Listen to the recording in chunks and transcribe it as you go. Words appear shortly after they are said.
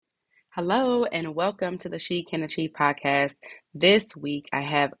Hello and welcome to the She Can Achieve podcast. This week I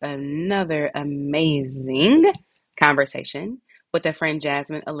have another amazing conversation with a friend,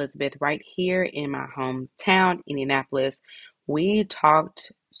 Jasmine Elizabeth, right here in my hometown, Indianapolis. We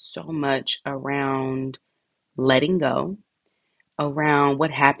talked so much around letting go, around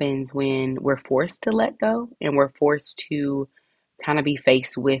what happens when we're forced to let go and we're forced to kind of be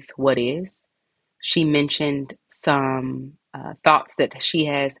faced with what is. She mentioned some thoughts that she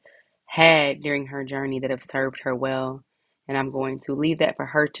has had during her journey that have served her well, and I'm going to leave that for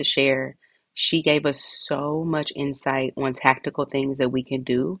her to share. She gave us so much insight on tactical things that we can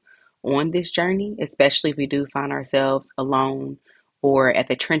do on this journey, especially if we do find ourselves alone or at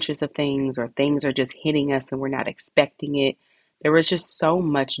the trenches of things, or things are just hitting us and we're not expecting it. There was just so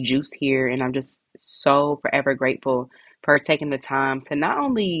much juice here, and I'm just so forever grateful for her taking the time to not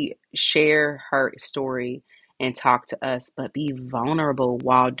only share her story and talk to us, but be vulnerable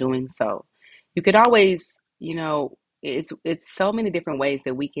while doing so. You could always, it's so many different ways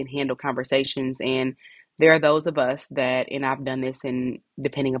that we can handle conversations, and there are those of us that, and I've done this, and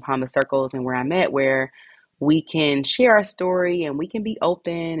depending upon the circles and where I'm at, where we can share our story and we can be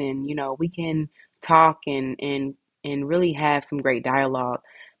open, and we can talk and really have some great dialogue.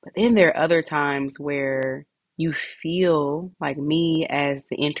 But then there are other times where you feel like me as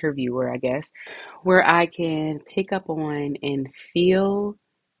the interviewer, I guess, where I can pick up on and feel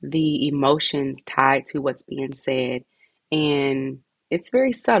the emotions tied to what's being said. And it's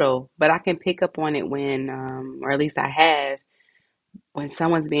very subtle, but I can pick up on it when, or at least I have, when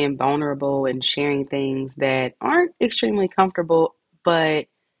someone's being vulnerable and sharing things that aren't extremely comfortable, but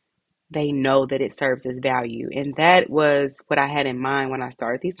they know that it serves as value. And that was what I had in mind when I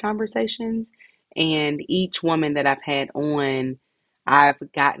started these conversations. And each woman that I've had on, I've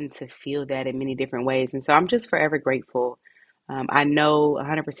gotten to feel that in many different ways. And so I'm just forever grateful. I know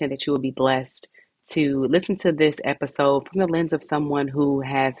 100% that you will be blessed to listen to this episode from the lens of someone who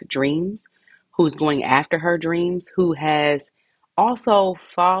has dreams, who's going after her dreams, who has also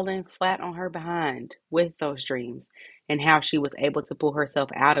fallen flat on her behind with those dreams, and how she was able to pull herself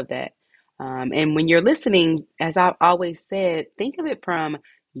out of that. And when you're listening, as I've always said, think of it from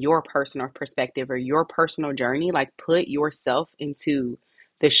your personal perspective or your personal journey. Like, put yourself into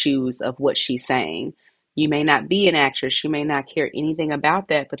the shoes of what she's saying. You may not be an actress, you may not care anything about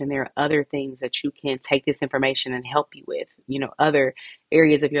that, but then there are other things that you can take this information and help you with, other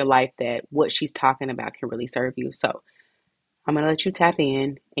areas of your life that what she's talking about can really serve you. So I'm going to let you tap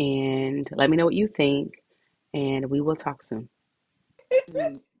in and let me know what you think, and we will talk soon.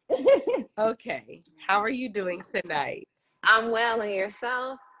 Mm. Okay, how are you doing tonight? I'm well, and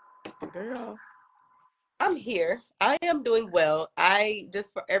yourself? Girl, I'm here. I am doing well. I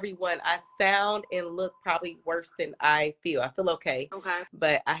just for everyone, I sound and look probably worse than I feel. I feel okay, Okay.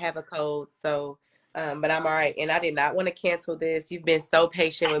 but I have a cold, so but I'm all right. And I did not want to cancel this. You've been so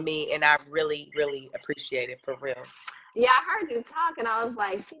patient with me, and I really, really appreciate it for real. Yeah, I heard you talk, and I was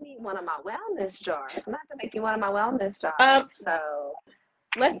like, she needs one of my wellness jars. I'm going to have to make you one of my wellness Um, jars. So,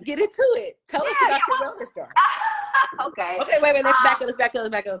 let's get into it. Tell us yeah, about your come wellness jar. on. Okay. Okay, wait, let's back Um, up, let's back up, let's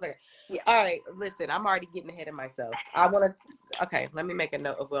back up, let's back up. yeah. All right, listen, I'm already getting ahead of myself. I want to, okay, let me make a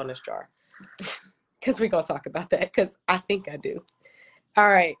note of wellness jar because we're going to talk about that because I think I do. All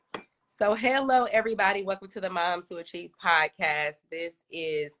right. So, hello, everybody. Welcome to the Moms Who Achieve podcast. This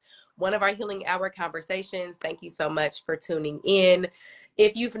is one of our Healing Hour conversations. Thank you so much for tuning in.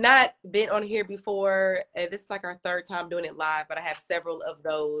 If you've not been on here before, this is like our third time doing it live, but I have several of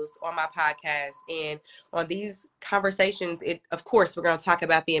those on my podcast. And on these conversations, of course, we're going to talk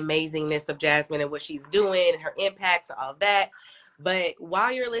about the amazingness of Jasmine and what she's doing, her impact, all of that. But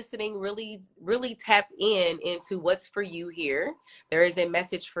while you're listening, really, really tap into what's for you here. There is a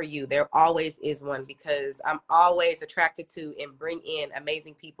message for you. There always is one, because I'm always attracted to and bring in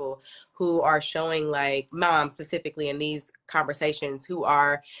amazing people who are showing, like moms specifically in these conversations, who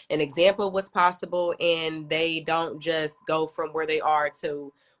are an example of what's possible, and they don't just go from where they are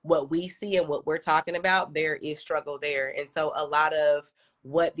to what we see and what we're talking about. There is struggle there. And so a lot of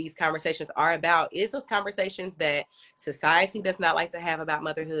what these conversations are about is those conversations that society does not like to have about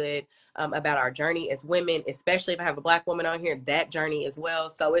motherhood, about our journey as women, especially if I have a Black woman on here, that journey as well.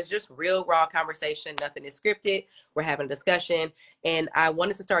 So it's just real raw conversation. Nothing is scripted. We're having a discussion. And I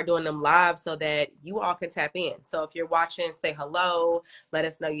wanted to start doing them live so that you all can tap in. So if you're watching, say hello, let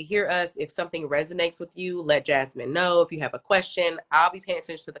us know you hear us. If something resonates with you, let Jasmine know. If you have a question, I'll be paying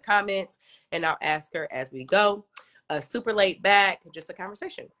attention to the comments and I'll ask her as we go. Super laid back, just a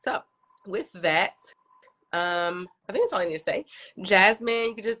conversation. So with that, I think that's all I need to say. Jasmine,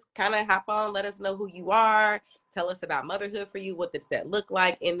 you can just kind of hop on, let us know who you are, tell us about motherhood for you. What does that look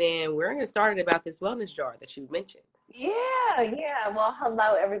like? And then we're going to start about this wellness jar that you mentioned. Yeah. Well,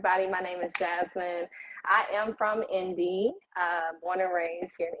 hello, everybody. My name is Jasmine. I am from Indy, born and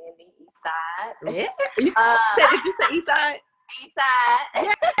raised here in Indy, East Side. Yeah. Did you say East Side? East Side.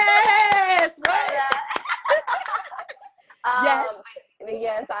 Yes. What? Yes.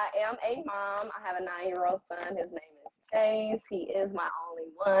 Yes, I am a mom. I have a 9-year-old son. His name is Chase. He is my only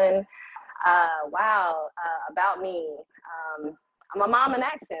one. Wow. About me. I'm a mom in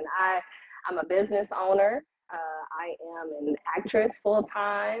action. I'm a business owner. I am an actress full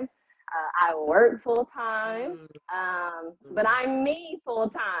time. I work full time, but I'm me full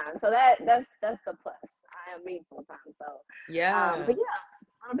time. So that's the plus. I am me full time. So yeah, but yeah,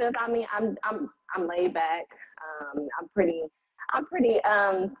 a little bit about me. I'm laid back. I'm pretty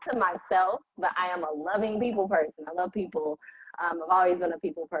to myself, but I am a loving people person. I love people. I've always been a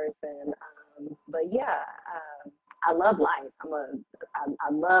people person. But yeah, I love life. I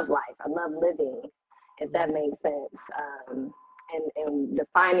love life. I love living, if that makes sense. And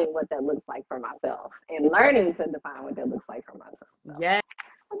defining what that looks like for myself, and learning to define what that looks like for myself. So,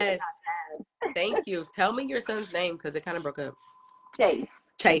 yes. Thank you. Tell me your son's name because it kind of broke up. Chase.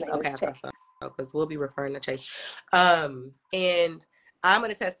 Chase. Okay, I thought so. Because we'll be referring to Chase. And I'm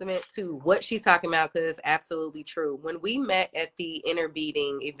going to testament to what she's talking about because it's absolutely true. When we met at the Inner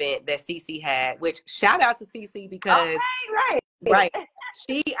Beating event that Cece had, which shout out to Cece because right.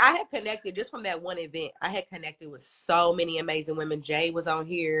 I had connected just from that one event. I had connected with so many amazing women. Jay was on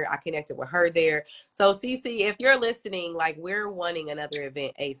here. I connected with her there. So Cece, if you're listening, like we're wanting another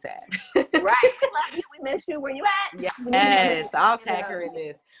event ASAP. Right. We love you. We miss you. Where you at? Yes. I'll tag her in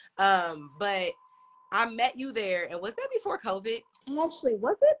this. But I met you there, and was that before COVID? Actually,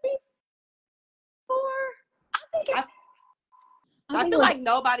 was it before? I feel like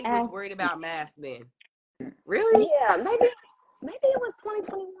nobody was worried about masks then. Really? Yeah, maybe it was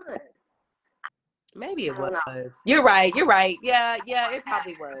 2021. Maybe it was. You're right. Yeah, it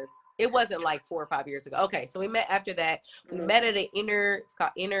probably was. It wasn't like 4 or 5 years ago. Okay, so we met after that. We met at it's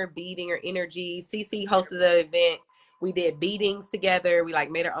called Inner Beating or Energy. CC hosted the event. We did beatings together. We like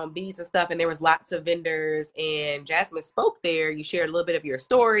made our own beats and stuff. And there was lots of vendors. And Jasmine spoke there. You shared a little bit of your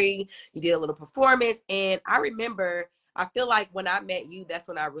story. You did a little performance. And I remember, I feel like when I met you, that's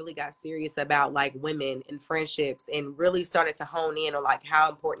when I really got serious about like women and friendships and really started to hone in on like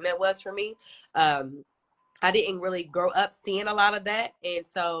how important that was for me. I didn't really grow up seeing a lot of that. And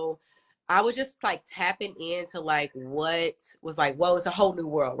so I was just like tapping into like what was like, whoa, it's a whole new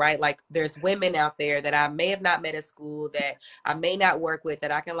world, right? Like there's women out there that I may have not met at school, that I may not work with,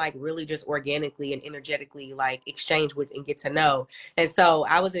 that I can like really just organically and energetically like exchange with and get to know. And so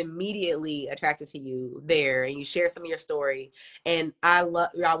I was immediately attracted to you there, and you share some of your story. And I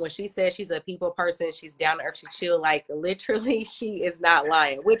love y'all when she says she's a people person, she's down to earth, she chill, like literally she is not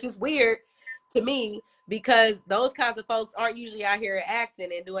lying, which is weird to me because those kinds of folks aren't usually out here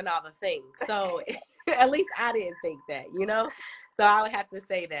acting and doing all the things. So at least I didn't think that, you know? So I would have to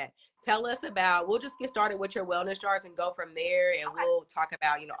say that. Tell us about, we'll just get started with your wellness jars and go from there. And we'll talk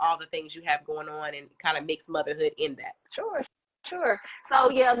about, you know, all the things you have going on and kind of mix motherhood in that. Sure. So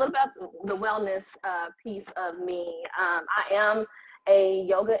yeah, a little about the wellness piece of me. I am a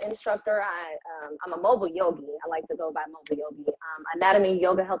yoga instructor. I'm a mobile yogi. I like to go by mobile yogi. Anatomy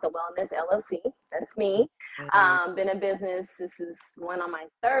Yoga Health and Wellness LLC. That's me. Been in business. This is going on my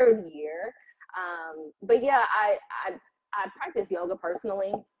 3rd year. But yeah, I practice yoga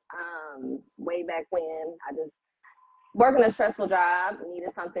personally. Way back when I just working a stressful job,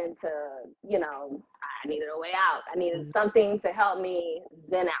 needed something to, you know, I needed a way out. I needed something to help me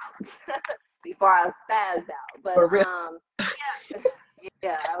zen out before I spazzed out. But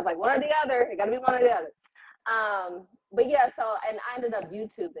yeah, I was like one or the other. It got to be one or the other. But yeah, so and I ended up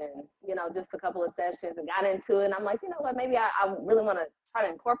YouTubing, you know, just a couple of sessions and got into it. And I'm like, you know what, maybe I really want to try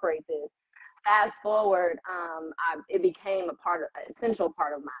to incorporate this. Fast forward, it became essential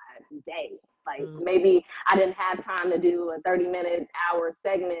part of my day. Like maybe I didn't have time to do a 30-minute hour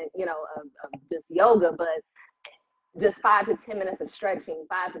segment, you know, of just yoga, but just 5 to 10 minutes of stretching,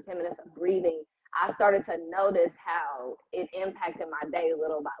 5 to 10 minutes of breathing. I started to notice how it impacted my day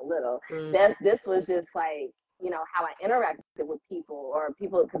little by little. This was just like, you know, how I interacted with people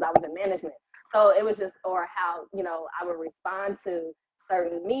because I was in management. So it was just, or how, you know, I would respond to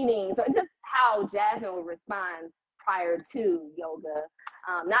certain meetings, or just how Jasmine would respond prior to yoga.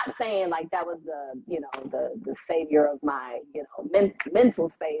 Not saying like that was the savior of my, you know, mental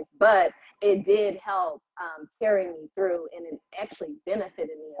space, but it did help carry me through, and it actually benefited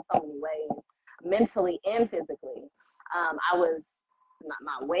me in so many ways, mentally and physically. I was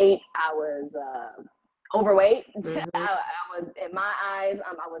my weight. I was overweight. Mm-hmm. I was, in my eyes,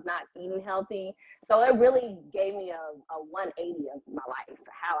 I was not eating healthy. So it really gave me a 180 of my life,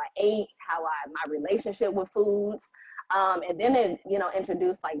 how I ate, my relationship with foods. And then it,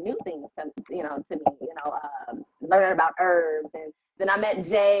 introduced like new things to me, learning about herbs. And then I met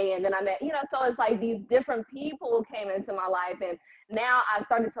Jay, and then I met, so it's like these different people came into my life. And now I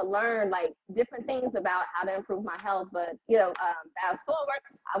started to learn like different things about how to improve my health. But, fast forward,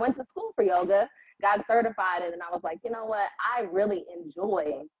 I went to school for yoga, got certified, and then I was like, you know what, I really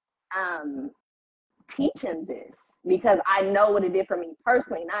enjoy teaching this because I know what it did for me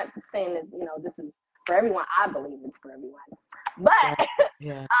personally. Not saying that, this is for everyone. I believe it's for everyone. But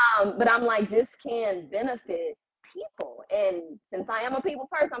yeah. but I'm like, this can benefit people. And since I am a people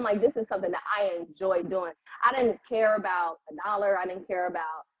person, I'm like, this is something that I enjoy doing. I didn't care about a dollar. I didn't care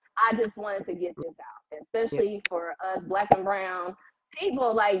about, I just wanted to get this out, especially for us Black and brown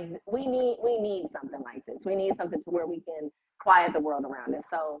people. Like we need something like this. We need something to where we can quiet the world around us.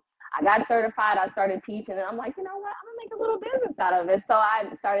 So I got certified. I started teaching, and I'm like, you know what? I'm gonna make a little business out of it. So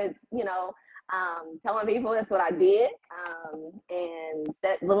I started, telling people that's what I did, and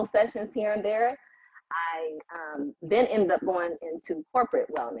set little sessions here and there. I then ended up going into corporate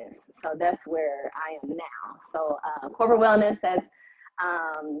wellness. So that's where I am now. So corporate wellness, that's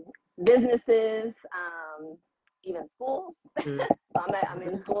businesses, even schools. Mm-hmm. So I'm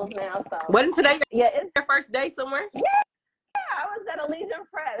in schools now. So Wasn't today it's your first day somewhere? Yeah, I was at Allegiant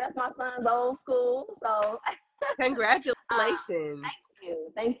Prep. That's my son's old school. So Congratulations.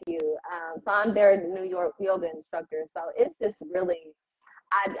 thank you. So I'm their New York yoga instructor. So it's just really,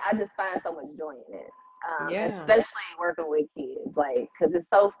 I just find so much joy in it. Especially working with kids, like, because it's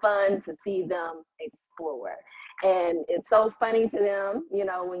so fun to see them explore, and it's so funny to them,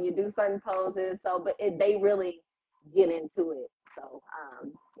 when you do certain poses. So, but they really get into it. So,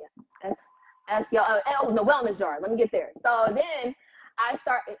 yeah, that's your. The wellness jar. Let me get there. So then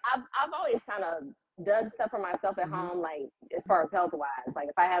I've always kind of done stuff for myself at home, like as far as health wise. Like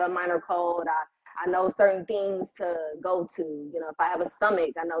if I had a minor cold, I know certain things to go to. If I have a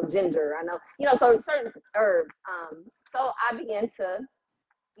stomach, I know ginger. I know, so certain herbs. So I began to,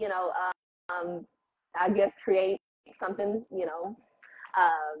 I guess create something,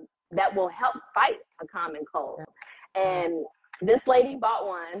 that will help fight a common cold. And this lady bought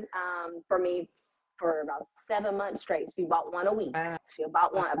one for me for about 7 months straight. She bought one a week. She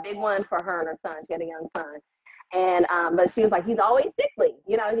bought one, a big one for her and her son. She had a young son. And but she was like, he's always sickly,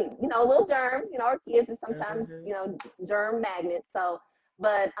 little germs, our kids are sometimes, germ magnets. So,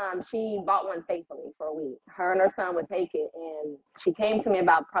 but she bought one faithfully for a week. Her and her son would take it, and she came to me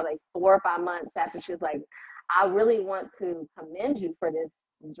about probably 4 or 5 months after. She was like, I really want to commend you for this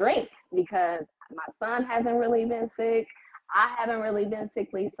drink because my son hasn't really been sick. I haven't really been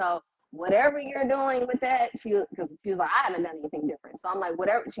sickly. So whatever you're doing with that, because she was like, I haven't done anything different. So I'm like,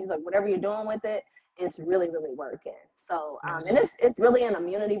 she's like, whatever you're doing with it, it's really, really working. So, and it's really an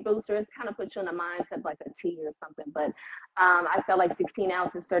immunity booster. It kind of puts you in a mindset like a tea or something. But I sell like 16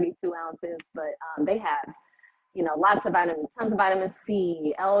 ounces, 32 ounces. But they have, lots of vitamins, tons of vitamin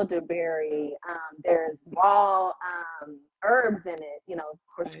C, elderberry. There's raw herbs in it. Of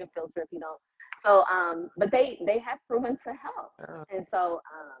course, you can filter if you don't. So, but they have proven to help. And so,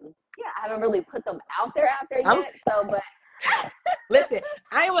 I haven't really put them out there yet. But listen,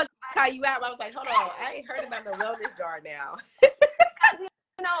 I ain't want to call you out. But I was like, hold on, I ain't heard about the wellness jar now.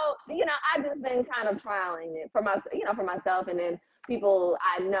 I've just been kind of trialing it for myself, and then people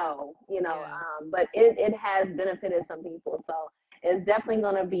I know, but it has benefited some people. So it's definitely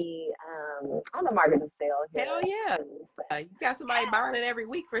going to be on the market of sale here. Hell yeah. You got somebody buying it every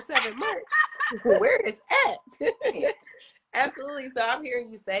week for 7 months. Where is that? Absolutely. So I'm hearing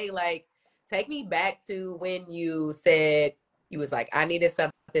you say, like, take me back to when you said you was like, I needed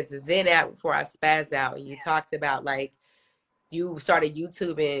something to zen out before I spaz out. And you talked about, like, you started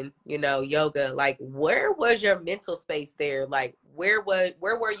YouTubing, yoga. Like, where was your mental space there? Like, where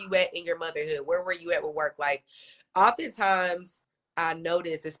were you at in your motherhood? Where were you at with work? Like, oftentimes I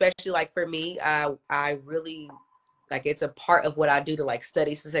notice, especially like for me, I really, like, it's a part of what I do to like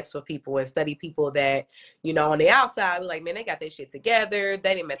study successful people and study people that, on the outside, we're like, man, they got their shit together.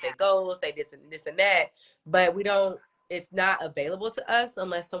 They didn't met their goals. They did this and that. But it's not available to us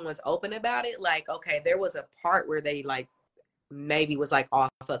unless someone's open about it. Like, okay, there was a part where they like maybe was like all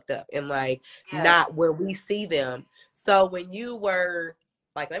fucked up and like not where we see them. So when you were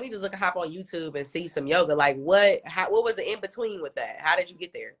like, let me just hop on YouTube and see some yoga, like what was the in between with that? How did you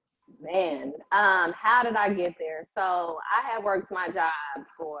get there? Man, how did I get there? So I had worked my job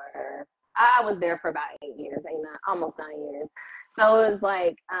I was there for about 8 years, almost 9 years. So it was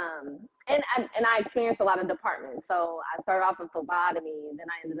like, and I experienced a lot of departments. So I started off with phlebotomy, and then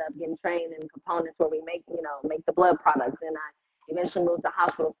I ended up getting trained in components where we make the blood products. And I eventually moved to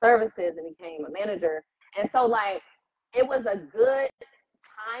hospital services and became a manager. And so like it was a good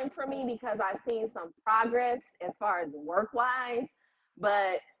time for me because I seen some progress as far as work wise,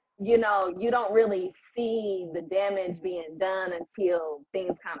 but you don't really see the damage being done until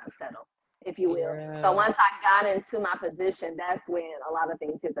things kind of settle, if you will. So once I got into my position, that's when a lot of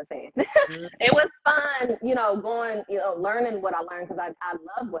things hit the fan. It was fun, going, learning what I learned because I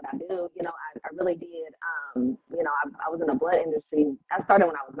love what I do. I really did. I was in the blood industry. I started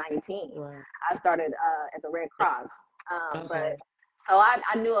when I was 19. Wow. I started at the Red Cross. Okay. But so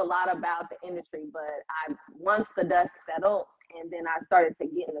I knew a lot about the industry, but once the dust settled and then I started to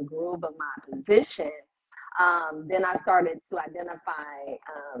get in the groove of my position, then I started to identify,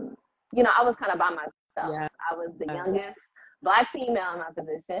 I was kind of by myself. Yeah. I was the youngest Black female in my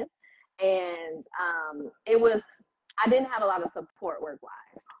position. And I didn't have a lot of support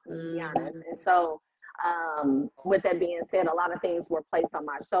work-wise, to be honest. And so with that being said, a lot of things were placed on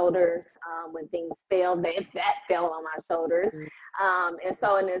my shoulders. When things failed, that fell on my shoulders. And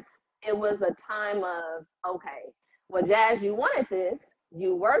so it was a time of, okay, well, Jazz, you wanted this,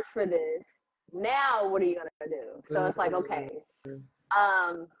 you worked for this. Now, what are you gonna do? So it's like, okay,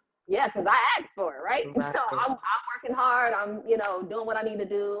 yeah, because I asked for it, right? So I'm working hard. I'm doing what I need to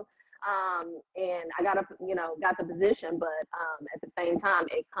do, and I got the position, but at the same time,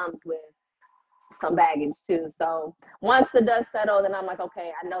 it comes with some baggage too. So once the dust settled, then I'm like,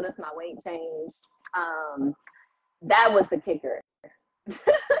 okay, I noticed my weight changed. That was the kicker.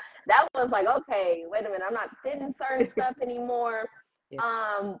 That was like, okay, wait a minute, I'm not fitting certain stuff anymore.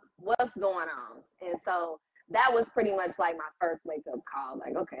 What's going on? And so that was pretty much like my first wake up call.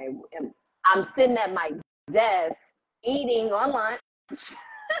 Like, okay, I'm sitting at my desk eating on lunch,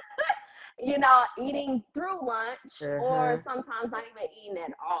 eating through lunch, or sometimes not even eating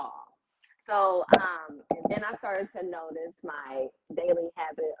at all. So, and then I started to notice my daily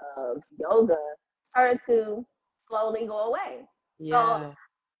habit of yoga started to slowly go away. So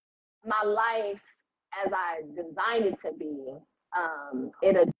my life, as I designed it to be,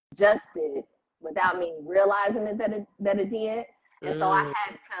 it adjusted without me realizing that it did. And so I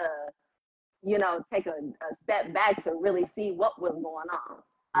had to, take a step back to really see what was going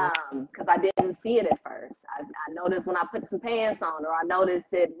on. Because I didn't see it at first. I noticed when I put some pants on, or I noticed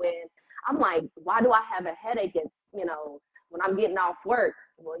it when I'm like, why do I have a headache at, when I'm getting off work?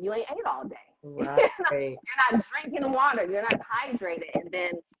 Well, you ain't ate all day. Right. You're not drinking water. You're not hydrated. And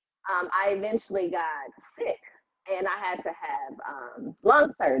then I eventually got sick, and I had to have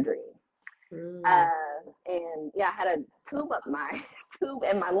lung surgery. And yeah, I had a tube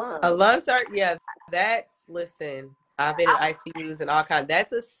in my lung. A lung surgery, yeah. Listen, I've been in ICUs and all kinds.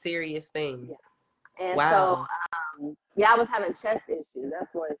 That's a serious thing. Yeah. And so, I was having chest issues.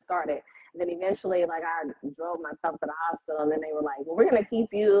 That's where it started. And then eventually, like, I drove myself to the hospital, and then they were like, well, we're going to keep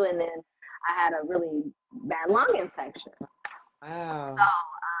you. And then I had a really bad lung infection. Wow.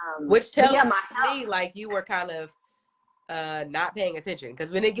 So, which tells me like you were kind of not paying attention, because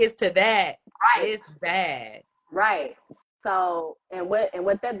when it gets to that, it's bad. Right. So, and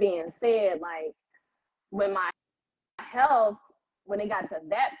with that being said, like, when my health, when it got to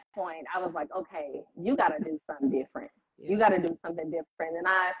that point, I was like, okay, you got to do something different. You got to do something different. And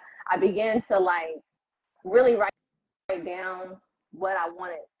I began to like really write down what I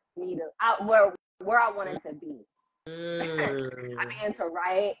wanted where I wanted to be. I began to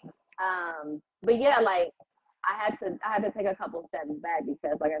write. But yeah, like I had to take a couple steps back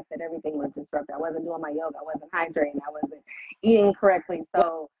because, like I said, everything was disrupted. I wasn't doing my yoga. I wasn't hydrating. I wasn't eating correctly.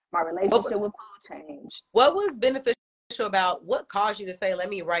 So my relationship with food changed. What was beneficial about, what caused you to say, let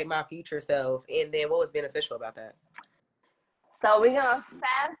me write my future self? And then what was beneficial about that? So we're going to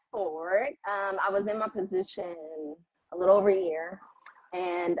fast forward. I was in my position a little over a year,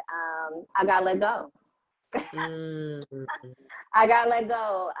 and I got let go. I got let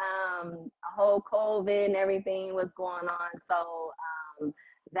go. A whole COVID and everything was going on. So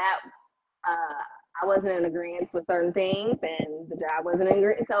that I wasn't in agreement with certain things, and the job wasn't in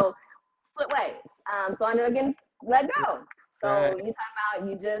agreement. So split ways. So I ended up getting let go. So you talking about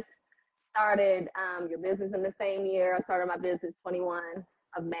you just started your business in the same year. I started my business 21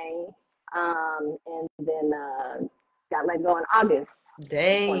 of May, and then got let go in August.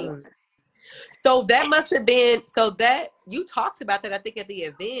 Dang. 21. So that must have been, that you talked about that, I think, at the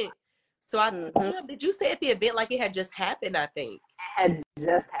event. So did you say at the event like it had just happened? I think it had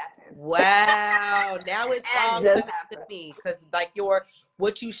just happened. Wow. Now it's all coming to me, because like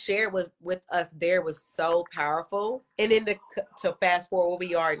what you shared was with us there was so powerful. And then to fast forward where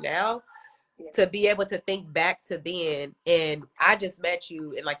we are now, to be able to think back to then. And I just met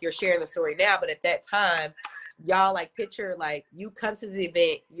you and like you're sharing the story now, but at that time, y'all like picture like you come to the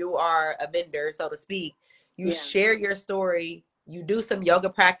event, you are a vendor, so to speak. You share your story, you do some yoga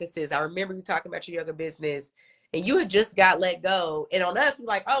practices. I remember you talking about your yoga business. And you had just got let go. And on us, we're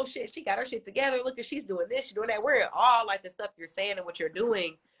like, oh shit, she got her shit together. Look at, she's doing this, she's doing that. We're in all like the stuff you're saying and what you're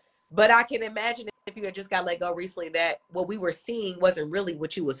doing. But I can imagine if you had just got let go recently, that what we were seeing wasn't really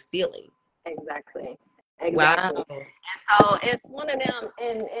what you was feeling. Exactly. Wow. And so it's one of them,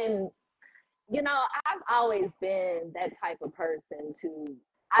 and you know, I've always been that type of person to,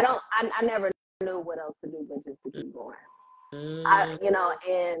 I never knew what else to do but just to keep going. You know,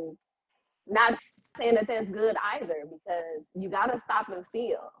 and not saying that that's good either, because you got to stop and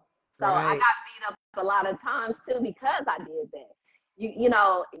feel. So I got beat up a lot of times too because I did that. You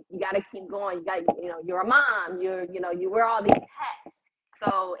know, you got to keep going. You got, you know, you're a mom. You know, you wear all these hats.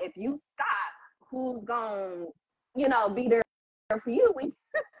 So if you stop, who's gonna, you know, be there for you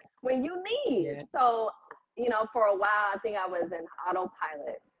when you need? Yeah. So, you know, for a while, I think I was in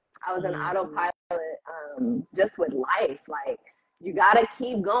autopilot. Just with life. Like, you gotta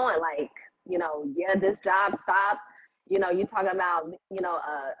keep going. Like, you know, yeah, this job stopped. You know, you talking about, you know,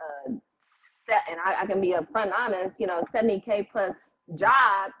 and I can be upfront honest, you know, 70K plus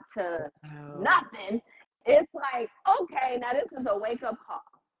job to nothing. It's like, okay, now this is a wake up call.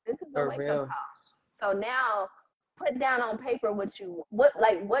 This is a wake up call. So now put down on paper what do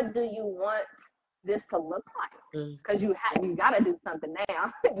you want this to look like? Because you got to do something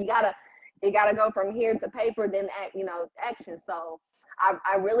now. You gotta go from here to paper, then action. So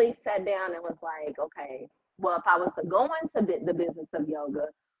I really sat down and was like, okay, well, if I was to go into the business of yoga,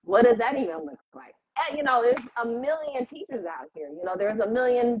 what does that even look like? And, you know, there's a million teachers out here. You know, there's a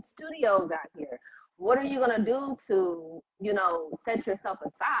million studios out here. What are you going to do to, you know, set yourself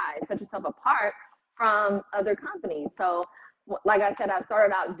aside, set yourself apart from other companies? So, like I said, I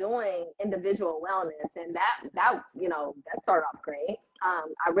started out doing individual wellness, and that you know, that started off great.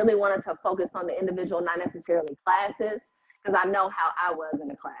 I really wanted to focus on the individual, not necessarily classes, because I know how I was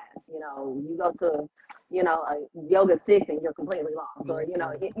in a class. You know, you go to, you know, a yoga 6 and you're completely lost, or, you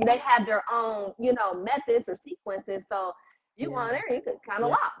know, they have their own, you know, methods or sequences. So you go in there, you get kind of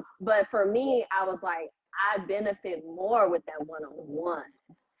lost. But for me, I was like, I benefit more with that one-on-one,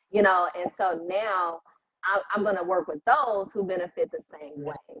 you know, and so now I'm going to work with those who benefit the same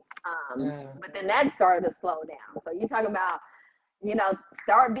way. But then that started to slow down. So you talk about, you know,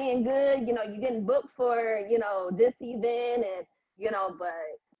 start being good, you know, you're getting booked for, you know, this event, and, you know, but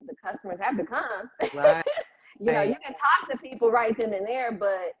the customers have to come. Right. You know, you can talk to people right then and there,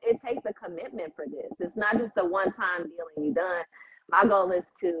 but it takes a commitment for this. It's not just a one-time deal and you're done. My goal is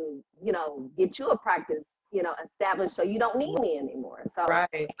to, you know, get you a practice, you know, established so you don't need me anymore. So but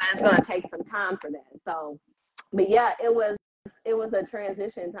it's going to take some time for that. So, but yeah, it was a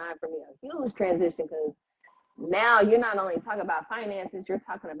transition time for me, a huge transition, because now you're not only talking about finances, you're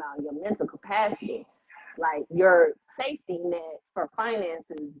talking about your mental capacity. Like, your safety net for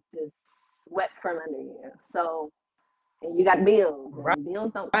finances just swept from under you. So, and you got bills, and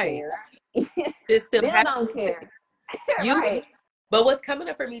bills don't care. Bills don't care. Right. But what's coming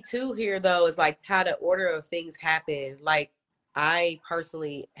up for me too here, though, is like how the order of things happen. Like, I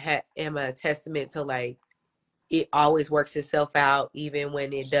personally am a testament to, like, it always works itself out, even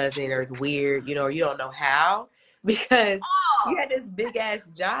when it doesn't, or it's weird, you know, or you don't know how, because you had this big ass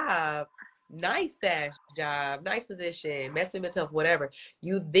job, nice ass job, nice position, messing with yourself, whatever.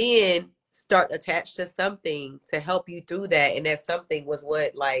 You then start attached to something to help you through that, and that something was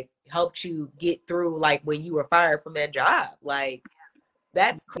what, like, helped you get through, like, when you were fired from that job. Like,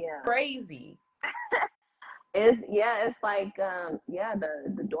 that's crazy. It's like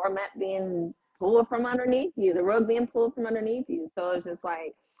the doormat being pulled from underneath you, the rug being pulled from underneath you. So it's just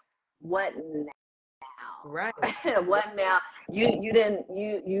like, what now? Right. What now?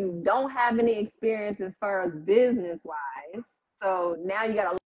 You don't have any experience as far as business wise. So now you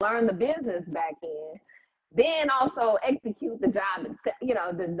got to learn the business back in, then also execute the job, you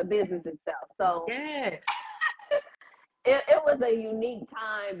know, the business itself. So yes. It was a unique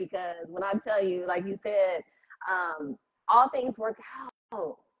time, because when I tell you, like you said, all things work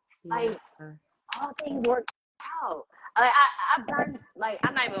out. Like, all things work out. I've gotten, like,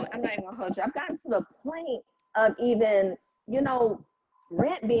 I'm not even gonna hold you. I've gotten to the point of even, you know,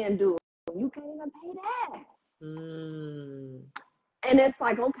 rent being due. You can't even pay that. And it's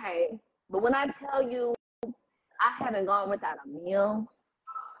like, okay, but when I tell you, I haven't gone without a meal,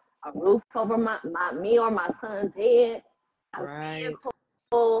 a roof over me or my son's head, a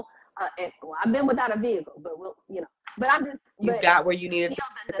vehicle. I've been without a vehicle, but you know, but I'm just. You got where you needed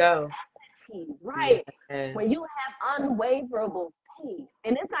to go. peace, right? When Yes. you have unwaverable faith,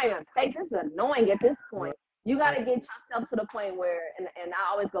 and it's not even faith, it's annoying at this point. You got to get yourself to the point where, and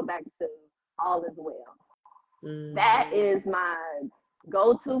I always go back to all is well. That is my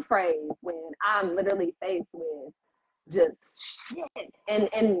go-to phrase when I'm literally faced with just shit.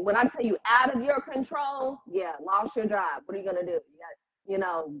 And when I tell you out of your control, yeah, lost your job. What are you gonna do? You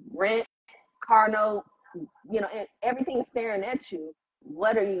got, rent, car note, and everything's staring at you.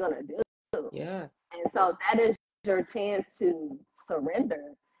 What are you gonna do? Yeah. And so that is your chance to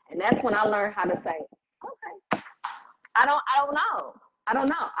surrender. And that's when I learned how to say, okay, I don't know.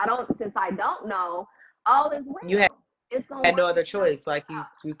 Since I don't know, all is well. You It's gonna had no work other itself choice. Like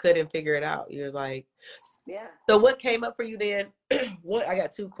you couldn't figure it out. You're like, Yeah. So what came up for you then? I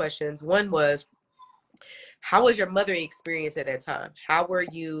got two questions. One was, how was your mothering experience at that time? How were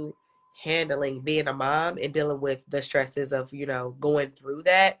you handling being a mom and dealing with the stresses of, going through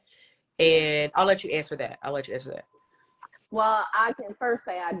that? And I'll let you answer that. Well, I can first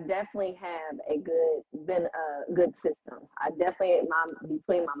say I definitely have been a good system. I definitely,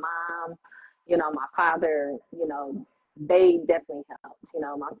 between my mom, my father, they definitely helped.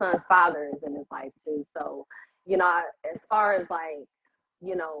 My son's father is in his life too. So, as far as like,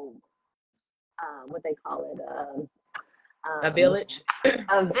 what they call it, A village?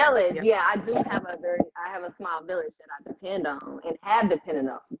 a village. Yeah. Yeah, I have a small village that I depend on and have depended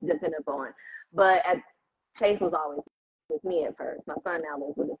upon. But Chase was always with me at first. My son now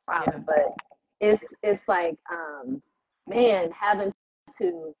lives with his father, but it's like, man, having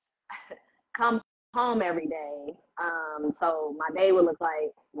to come home every day. So my day would look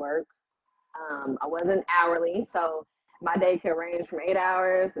like work. I wasn't hourly, so my day could range from 8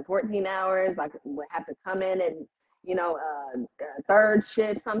 hours to 14 hours. I would have to come in and, third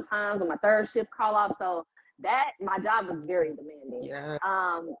shift sometimes when my third shift call off. So my job was very demanding. Yeah.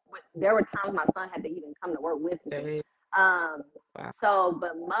 There were times my son had to even come to work with me. Wow.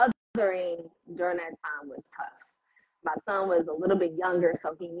 But mothering during that time was tough. My son was a little bit younger,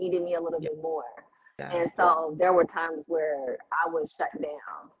 so he needed me a little bit more. Yeah. And so there were times where I was shut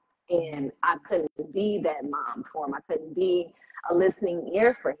down and I couldn't be that mom for him. I couldn't be a listening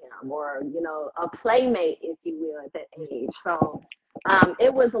ear for him or, a playmate, if you will, at that age. So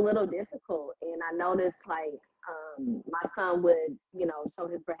it was a little difficult. And I noticed like my son would, show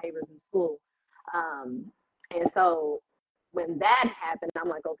his behaviors in school. And so when that happened, I'm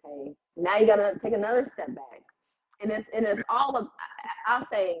like, okay, now you got to take another step back. And it's all of, I'll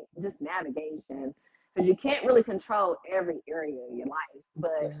say, just navigation, because you can't really control every area of your life.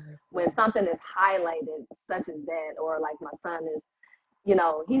 But when something is highlighted, such as that, or like my son is, he's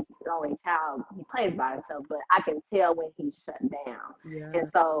the only child, he plays by himself, but I can tell when he's shut down. Yeah. And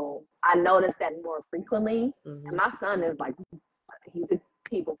so I notice that more frequently. And my son is like, he's a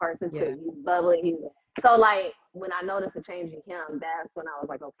people person too. He's bubbly. So like when I noticed a change in him, that's when I was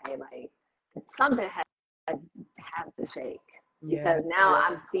like, okay, like something has to shake, because now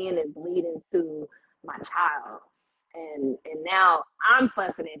I'm seeing it bleed into my child, and now I'm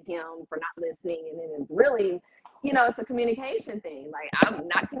fussing at him for not listening, and then it's really, it's a communication thing. Like I'm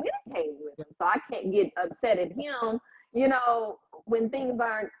not communicating with him, so I can't get upset at him, when things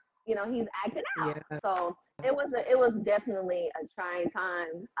aren't, he's acting out. So it was definitely a trying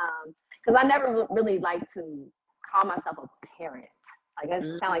time, because I never really like to call myself a parent. Like that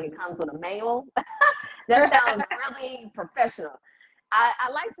sounds like it comes with a manual. That sounds really professional. I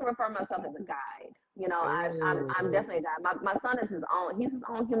like to refer myself as a guide. I'm definitely a guide. My son is he's his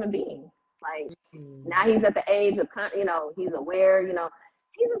own human being. Like now he's at the age of, he's aware, he's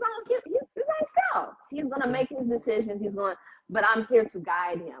his own self. He's going to make his decisions. But I'm here to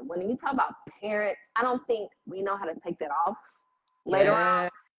guide him. When you talk about parent, I don't think we know how to take that off later on.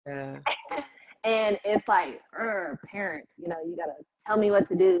 Yeah. And it's like, parent, you got to tell me what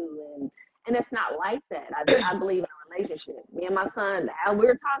to do. And it's not like that. I believe in a relationship. Me and my son, how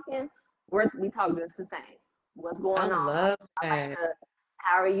we're talking, we talk just the same. What's going on? Love that.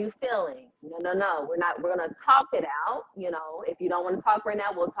 How are you feeling? No. We're going to talk it out. If you don't want to talk right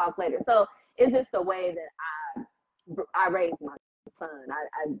now, we'll talk later. So it's just the way that I raise my son.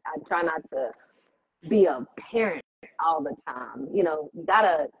 I try not to be a parent all the time. You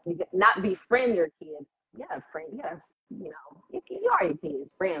gotta not befriend your kids. Yeah, friend. Yeah, you are your kid's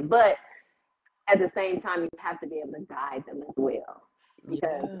friend, but at the same time, you have to be able to guide them as well,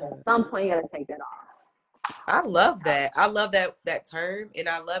 because at some point you got to take that off. I love that. I love that term, and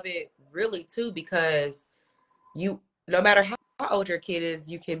I love it really too, because no matter how old your kid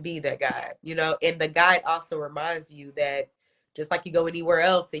is, you can be that guide, and the guide also reminds you that Just like you go anywhere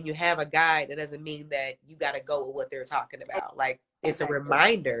else and you have a guide, that doesn't mean that you got to go with what they're talking about. Like, it's a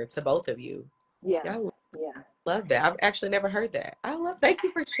reminder to both of you. Yeah. Yeah, Yeah. love that. I've actually never heard that. Thank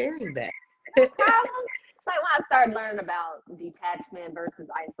you for sharing that. No problem. It's like when I started learning about detachment versus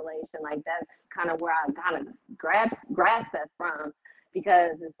isolation, like that's kind of where I kind of grasp that from,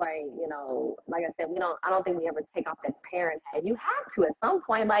 because it's like, you know, like I said, I don't think we ever take off that parent hat. You have to at some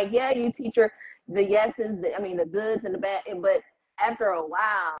point. Like, yeah, you teach her the yeses, the goods and the bad, but after a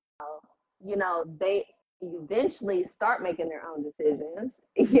while, you know, they eventually start making their own decisions.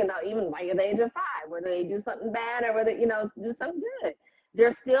 You know, even like at the age of 5, whether they do something bad or whether, you know, do something good,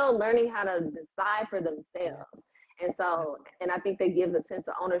 they're still learning how to decide for themselves. And so, and I think that gives a sense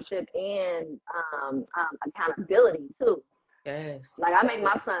of ownership and accountability too. Yes. Like, I made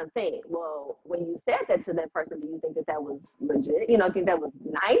my son think, well, when you said that to that person, do you think that that was legit? You know, think that was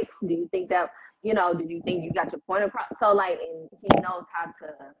nice? Do you think that, you know, did you think you got your point across? So like, and he knows how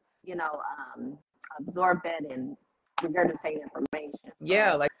to, you know, absorb that and regurgitate information.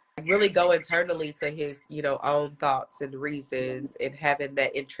 Yeah, like really go internally to his, you know, own thoughts and reasons, and having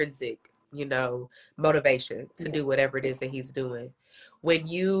that intrinsic, you know, motivation to do whatever it is that he's doing. When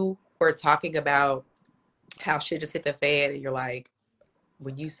you were talking about how shit just hit the fan, and you're like,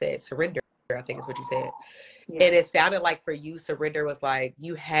 when you said surrender, I think is what you said. Yeah. And it sounded like for you, surrender was like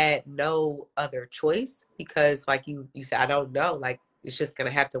you had no other choice, because like you said, I don't know, like it's just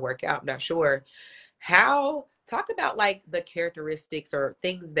gonna have to work out. I'm not sure. Talk about like the characteristics or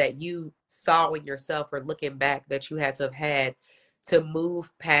things that you saw in yourself, or looking back, that you had to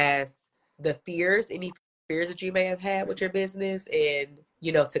move past the fears, any fears that you may have had with your business, and,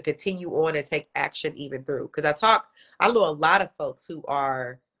 you know, to continue on and take action even through. Because I know a lot of folks who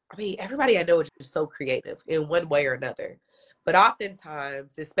are, I mean, everybody I know is just so creative in one way or another. But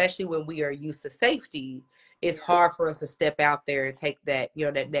oftentimes, especially when we are used to safety, it's hard for us to step out there and take that, you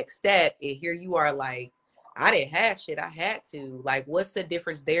know, that next step. And here you are like, I didn't have shit, I had to. Like, what's the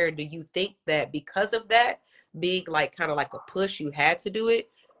difference there? Do you think that because of that being like kind of like a push, you had to do it?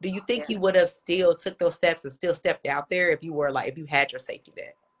 Do you think you would have still took those steps and still stepped out there if you were like, if you had your safety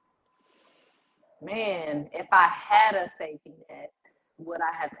net? Man, if I had a safety net, would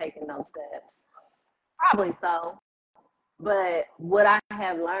I have taken those steps? Probably so. But would I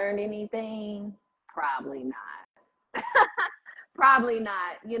have learned anything? Probably not. Probably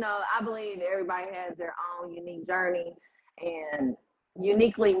not. You know, I believe everybody has their own unique journey, and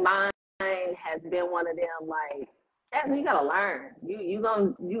uniquely mine has been one of them. Like, you gotta learn. You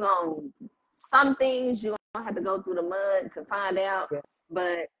gonna some things you gonna have to go through the mud to find out. Yeah.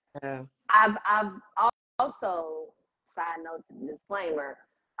 But Yeah. I've also, side note, disclaimer,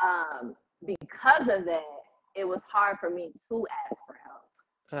 because of that, it was hard for me to ask for help.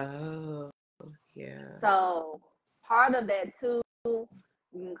 Oh, yeah. So part of that too, you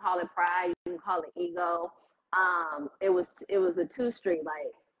can call it pride, you can call it ego. It was a two-street.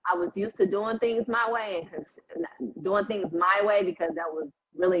 Like, I was used to doing things my way, and doing things my way because that was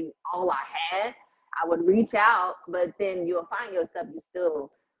really all I had. I would reach out, but then you'll find yourself, you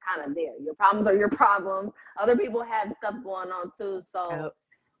still kind of there. Your problems are your problems. Other people have stuff going on too. So,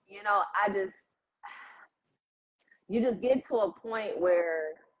 you know, you just get to a point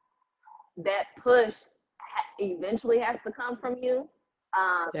where that push eventually has to come from you.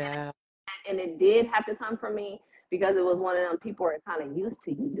 And it did have to come from me, because it was one of them people are kind of used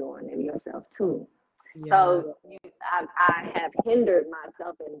to you doing it yourself too. Yeah. So I have hindered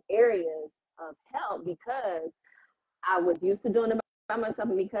myself in areas of help because I was used to doing it by myself,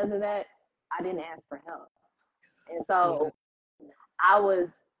 and because of that, I didn't ask for help. And so I was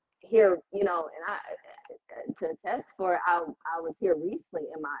here, you know, and I to attest for it, I was here recently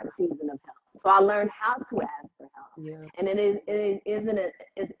in my season of help. So I learned how to ask for help. Yeah. And it isn't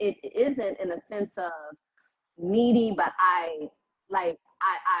in a sense of needy, but I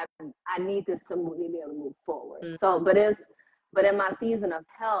need this to be able to move forward. Mm-hmm. So but in my season of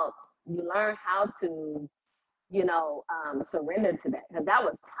help, you learn how to, you know, surrender to that, because that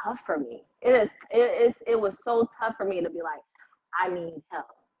was tough for me. It was so tough for me to be like, I need help.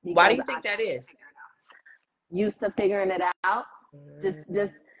 Why do you think that is? Used to figuring it out. Just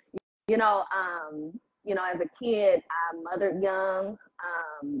you know, as a kid, I mothered young.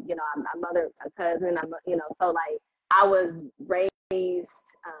 You know, I mothered a cousin. You know, so like I was raised.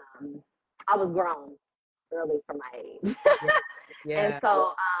 I was grown early for my age. Yeah. And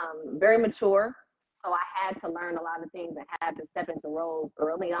so very mature. So I had to learn a lot of things. I had to step into roles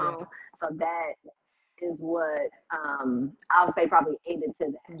early on. Yeah. So that is what I'll say probably aided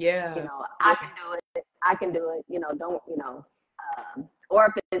to that. Yeah. You know, I can do it. You know, don't, you know,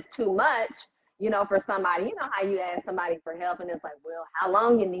 or if it's too much, you know, for somebody, you know how you ask somebody for help and it's like, well, how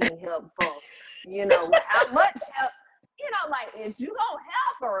long you need help for? You know, how much help? You know, like, is you gonna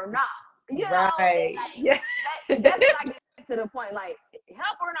help or not? You know, Right. like, Yeah. that's when I get to the point, like,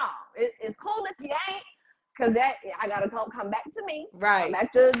 help or not. It's cool if you ain't, because that I gotta come back to me, Right. come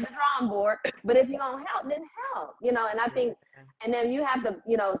back to the drawing board. But if you're gonna help, then help. You know, and I think, and then you have to,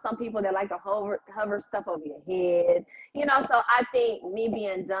 you know, some people that like to hover stuff over your head. You know, so I think me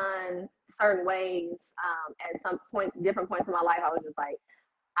being done certain ways at some point, different points in my life, I was just like,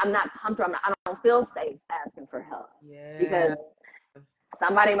 I'm not comfortable. I don't feel safe asking for help because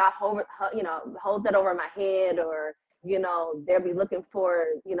somebody might hold that over my head, or you know, they'll be looking for,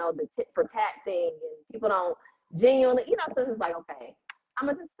 you know, the tit for tat thing, and people don't genuinely, you know, so it's like, okay, I'm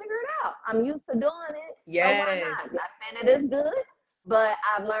gonna just figure it out. I'm used to doing it, so why not? Not saying it is good, but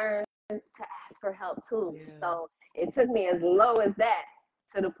I've learned to ask for help too. So it took me as low as that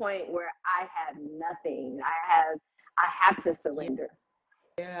to the point where I have nothing. I have to surrender.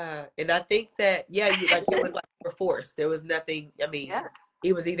 Yeah. And I think that, you like, it was like you were forced. There was nothing, I mean,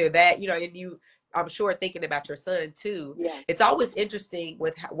 it was either that, you know, and you, I'm sure thinking about your son too. Yeah. It's always interesting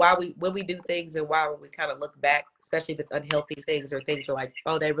with why when we do things and why we kind of look back, especially if it's unhealthy things or things are like,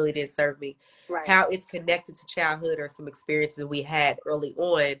 oh, they really didn't serve me. Right. How it's connected to childhood or some experiences we had early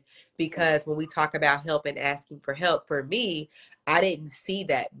on. Because when we talk about help and asking for help, for me, I didn't see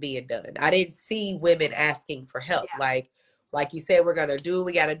that being done. I didn't see women asking for help. Like you said, we're going to do what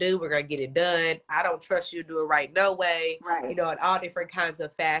we got to do. We're going to get it done. I don't trust you to do it right. No way. Right. You know, in all different kinds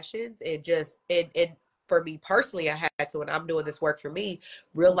of fashions. And just, and for me personally, I had to, when I'm doing this work for me,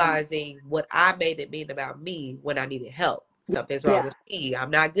 realizing what I made it mean about me when I needed help. Something's wrong with me. I'm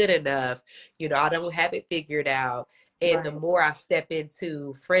not good enough. You know, I don't have it figured out. And the more I step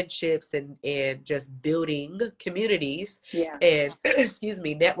into friendships and just building communities and, excuse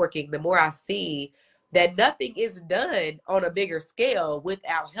me, networking, the more I see that nothing is done on a bigger scale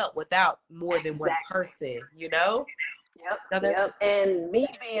without help, without more than one person, you know? Yep. And me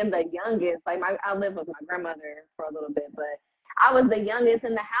being the youngest, like I lived with my grandmother for a little bit, but I was the youngest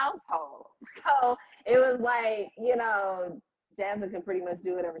in the household. So it was like, you know, Jasmine can pretty much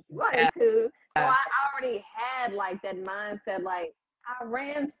do whatever she wanted to. So I already had like that mindset, like I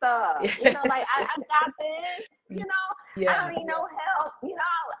ran stuff, you know, like I got this, you know, I don't need no help, you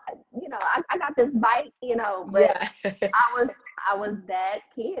know, I got this bike, you know, but I was that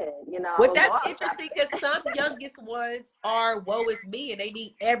kid, you know. Well, that's interesting because some youngest ones are woe is me, and they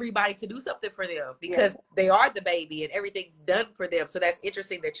need everybody to do something for them because they are the baby and everything's done for them. So that's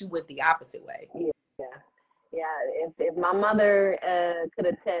interesting that you went the opposite way. Yeah. If my mother could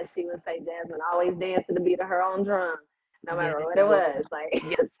attest, she would say Jasmine always danced to the beat of her own drum, no matter what it was. Like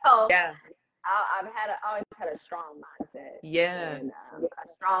so. I've always had a strong mindset. And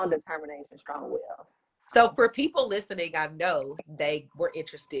a strong determination, strong will. So for people listening, I know they were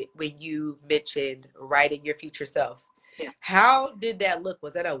interested when you mentioned writing your future self. How did that look?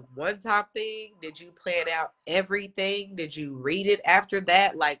 Was that a one-time thing? Did you plan out everything? Did you read it after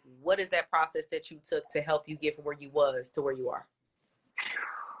that? Like, what is that process that you took to help you get from where you was to where you are?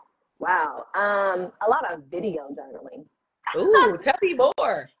 Wow. A lot of video journaling. Ooh, tell me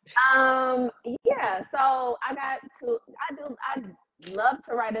more. Yeah, so I love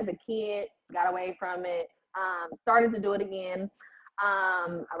to write as a kid, got away from it, started to do it again,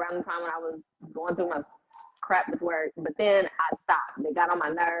 around the time when I was going through my crap with work, but then I stopped. It got on my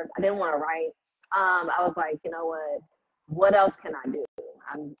nerves. I didn't want to write. I was like, you know what else can I do?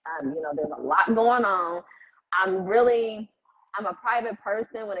 I'm you know, there's a lot going on. I'm a private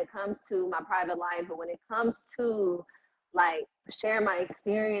person when it comes to my private life, but when it comes to like sharing my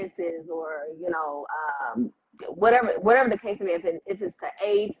experiences or, you know, whatever the case may be, if it's to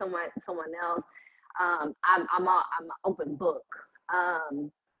aid someone else, I'm an open book.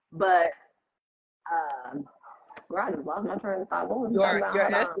 But girl, I just lost my train of thought. What was I talking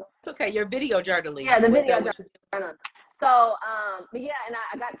about? It's okay. Your video journaling. Yeah, the video journaling. So, but yeah, and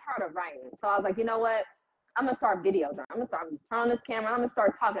I got tired of writing. So I was like, you know what? I'm gonna start video journaling. I'm gonna start turn on this camera. I'm gonna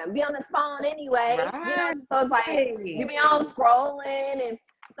start talking. Be on this phone anyway. You know, so it's like you be on scrolling, and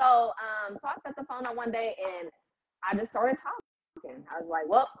so I set the phone up one day and I just started talking. I was like,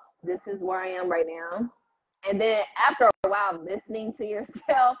 well, this is where I am right now. And then after a while, listening to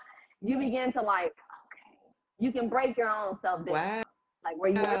yourself, you begin to like, okay, you can break your own self down, like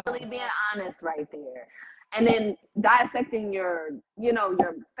where you're really being honest right there. And then dissecting your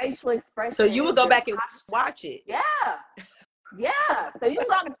facial expression. So you would go back and watch it. Yeah. So you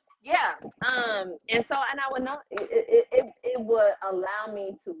go, and I would know it would allow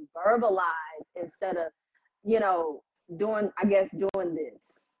me to verbalize instead of, you know, doing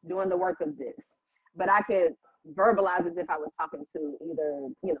the work of this. but I could verbalize as if I was talking to either,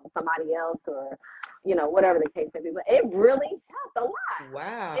 you know, somebody else or, you know, whatever the case may be. But it really helped a lot.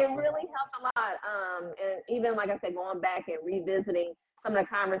 Wow. It really helped a lot. And even like I said, going back and revisiting some of the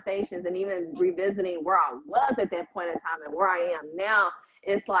conversations and even revisiting where I was at that point in time and where I am now,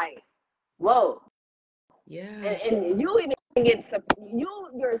 it's like, whoa. Yeah. And you even get, you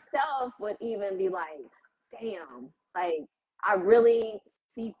yourself would even be like, damn, like I really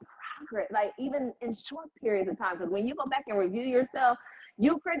see progress, like even in short periods of time. Because when you go back and review yourself,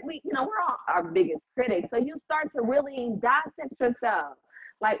 you know, we're all our biggest critics. So you start to really dissect yourself.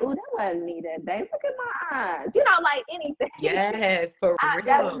 Like, oh, that wasn't me that day. Look at my eyes. You know, like anything. Yes, for real.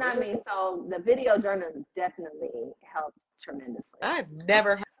 That was not me. So the video journal definitely helped tremendously. I've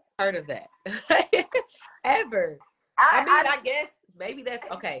never heard of that. Ever. I guess maybe that's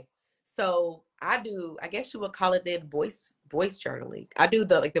okay. So I guess you would call it then voice journaling. I do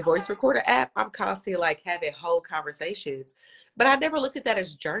the voice recorder app. I'm constantly like having whole conversations, but I never looked at that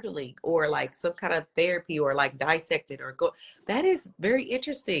as journaling or like some kind of therapy or like dissecting or go. That is very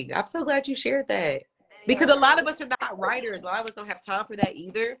interesting. I'm so glad you shared that. Because a lot of us are not writers. A lot of us don't have time for that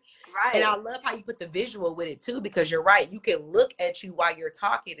either. Right. And I love how you put the visual with it too, because you're right. You can look at you while you're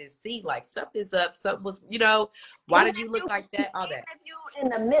talking and see like something's up, something was, you know, why did you look like that? All that. If you in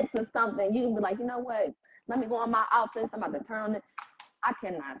the midst of something, you can be like, you know what? Let me go in my office. I'm about to turn on it. I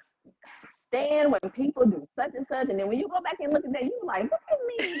cannot stand when people do such and such. And then when you go back and look at that, you like, look at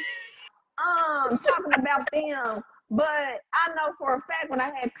me talking about them. But I know for a fact when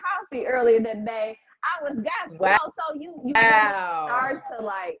I had coffee earlier that day, I was gassed. Wow. So you start to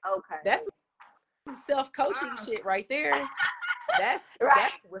like, okay. That's some self-coaching shit right there. That's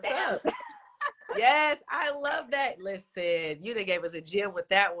what's up. Yes, I love that. Listen, you done gave us a gem with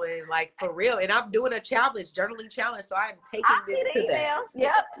that one, like for real. And I'm doing a challenge, journaling challenge. So I'm taking this to that.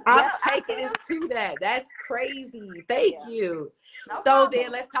 Yep. I'm taking this to that. That's crazy. Thank you. So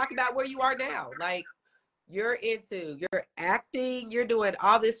then let's talk about where you are now. Like you're acting, you're doing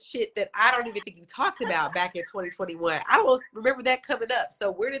all this shit that I don't even think you talked about back in 2021. I don't remember that coming up.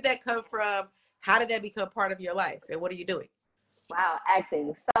 So where did that come from? How did that become part of your life? And what are you doing? Wow,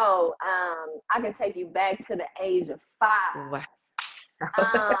 acting. So I can take you back to the age of 5. Wow.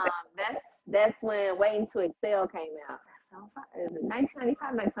 That's when Waiting to Excel came out. Is it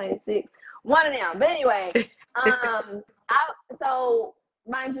 1995, 1996? One of them. But anyway, so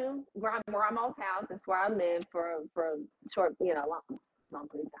mind you, grandma's house is where I lived for a short, you know, long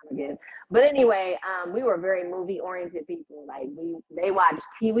period of time, I guess. But anyway, we were very movie oriented people. Like we watched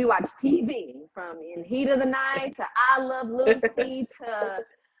TV from In Heat of the Night to I Love Lucy to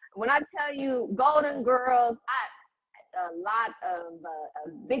when I tell you Golden Girls, a lot of a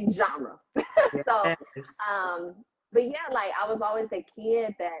big genre. So, but yeah, like I was always a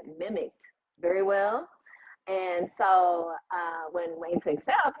kid that mimicked very well. And so when Waiting to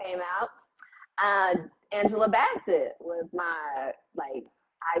Excel came out, Angela Bassett was my, like,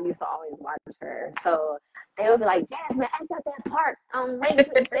 I used to always watch her. So they would be like, Jasmine, act out that part on Waiting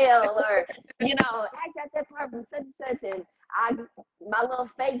to Excel, or, you know, act out that part from such and such. And my little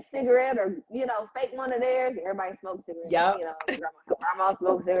fake cigarette, or, you know, fake one of theirs. Everybody smokes cigarettes. Yep. You know, grandma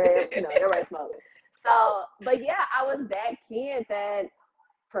smokes cigarettes. You know, everybody smokes. So, but yeah, I was that kid that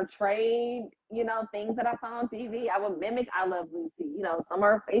portrayed, you know, things that I saw on TV. I would mimic I Love Lucy, you know, some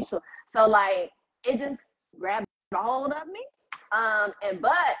are facial. So like it just grabbed a hold of me.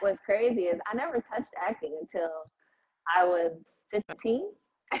 But what's crazy is I never touched acting until I was 15.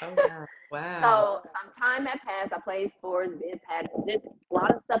 Oh yeah. Wow. So some time had passed. I played sports, did a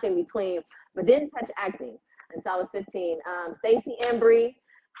lot of stuff in between, but didn't touch acting until I was 15. Stacey Embry.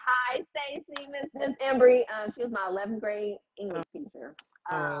 Hi, Stacey, Miss Embry. She was my 11th grade English teacher.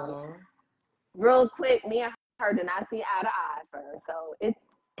 Real quick, me and her did not see eye to eye first, so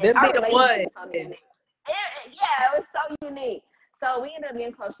our relationship was so unique. It was so unique. So we ended up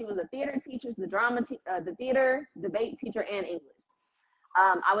getting close. She was a theater teacher, the theater debate teacher, and English.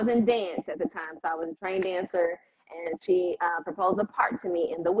 I was in dance at the time, so I was a trained dancer, and she proposed a part to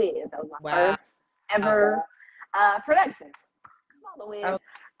me in The Wiz. That was my first ever production. Come on, The Wiz.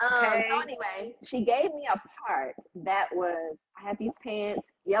 Okay. So anyway, she gave me a part that was, I had these pants,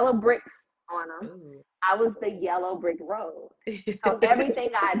 yellow bricks on them. Ooh. I was the yellow brick road. So everything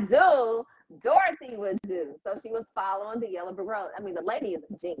I do, Dorothy would do. So she was following the yellow brick road. I mean, the lady is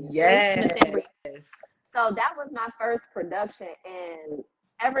a genius. Yes. So that was my first production. And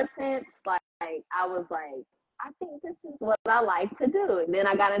ever since, like I was like, I think this is what I like to do. And then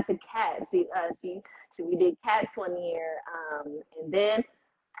I got into Cats. We did Cats one year. And then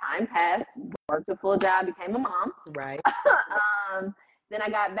time passed, worked a full job, became a mom. Right. then I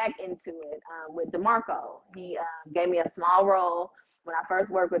got back into it with DeMarco. He gave me a small role when I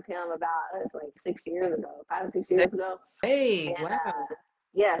first worked with him about it's like 6 years ago, 5 or 6 years ago. Hey, And wow.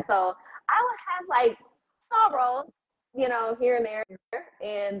 yeah, so I would have like small roles, you know, here and there,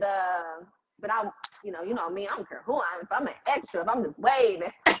 and but I, you know me, I don't care who I am. If I'm an extra, if I'm just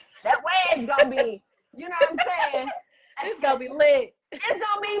waving, that wave's gonna be, you know what I'm saying? It's gonna be lit. It's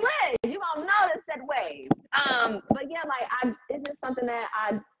gonna be lit. You gonna notice that wave. But yeah, like it's just something that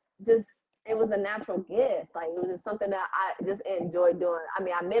it was a natural gift. Like it was just something that I just enjoyed doing. I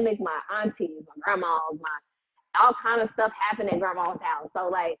mean, I mimic my aunties, my grandmas, all kind of stuff happened at grandma's house. So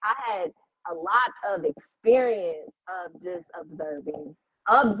like I had a lot of experience of just absorbing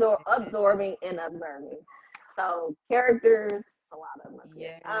and observing. So characters, a lot of them.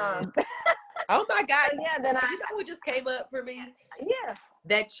 Yeah. Oh my God. Yeah, then you know what just came up for me? Yeah.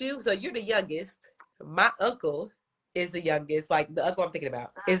 So you're the youngest. My uncle is the youngest. Like the uncle I'm thinking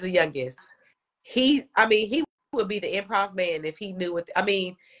about is the youngest. He would be the improv man if he knew what,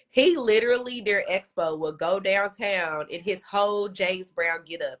 he literally, their expo, would go downtown in his whole James Brown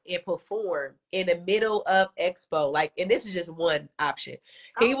get up and perform in the middle of expo. Like, and this is just one option.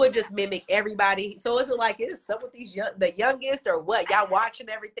 He would just mimic everybody. So is it like, is some of these the youngest or what? Y'all watching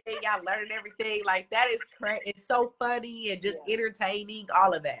everything, y'all learning everything. Like that is crazy. It's so funny and just entertaining,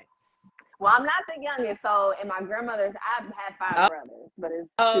 all of that. Well, I'm not the youngest, so in my grandmother's, I've had 5 brothers, but it's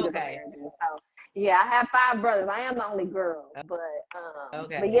 2 different marriages. So yeah, I have 5 brothers. I am the only girl, but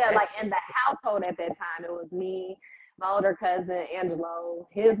yeah, like in the household at that time, it was me, my older cousin Angelo,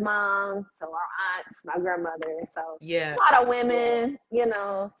 his mom, so our aunts, my grandmother. So a lot of women, you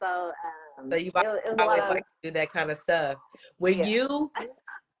know. So so you always like to do that kind of stuff. When you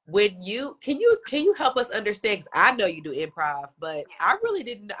can you help us understand, because I know you do improv, but I really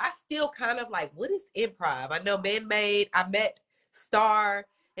didn't know. I still kind of like, what is improv? I know Man-Made. I met Star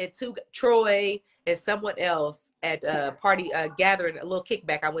and Troy and someone else at a party gathering, a little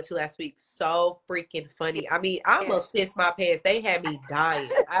kickback I went to last week. So freaking funny. I mean, I almost pissed my pants. They had me dying.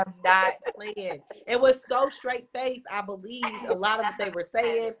 I'm not playing. It was so straight face. I believed a lot of what they were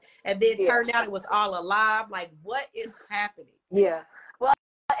saying, and then turned out it was all a lie. I'm like, what is happening? Yeah. Well,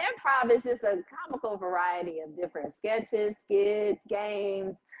 improv is just a comical variety of different sketches, skits,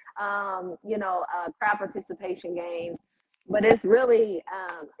 games, crowd participation games. But it's really,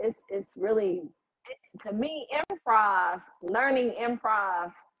 to me, learning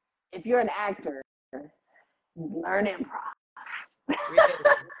improv, if you're an actor, learn improv. Really?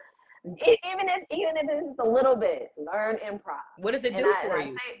 even if it's a little bit, learn improv. What does it do for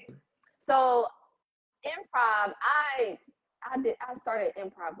you? So improv, I started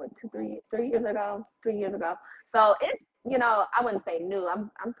improv 3 years ago. So it's, I wouldn't say new.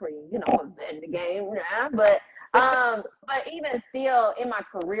 I'm pretty, in the game now, but even still in my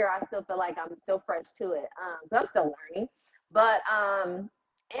career, I still feel like I'm still fresh to it. So I'm still learning, but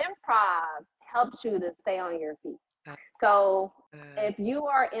improv helps you to stay on your feet. So if you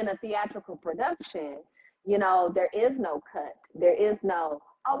are in a theatrical production, there is no cut. There is no,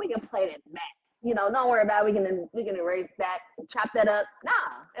 oh, we can play that back. Don't worry about it. We can erase that, chop that up.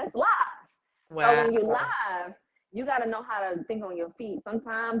 Nah, it's live. Wow. So when you're live, you got to know how to think on your feet.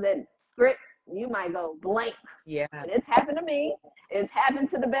 Sometimes that script, you might go blank. Yeah. And it's happened to me. It's happened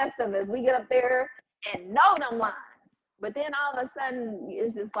to the best of us. We get up there and know them lines. But then all of a sudden,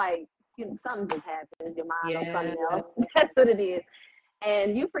 it's just like, something just happens. Your mind or something else. That's what it is.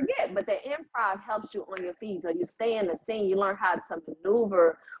 And you forget, but the improv helps you on your feet. So you stay in the scene, you learn how to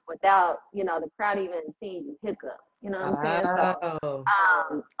maneuver without, the crowd even seeing you hiccup. You know what I'm saying? So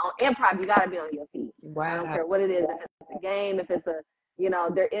on improv, you got to be on your feet. Wow. I don't care what it is. If it's a game, if it's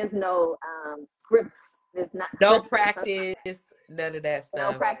there is no scripts. There's not no practice, none of that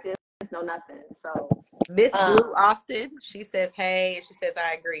stuff. No practice, no nothing. So Miss Blue Austin, she says, hey, and she says,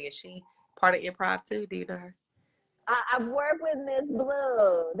 I agree. Is she part of improv too? Do you know her? I've worked with Miss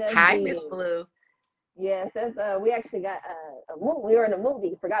Blue. Hi, Miss Blue. Yes, we actually got we were in a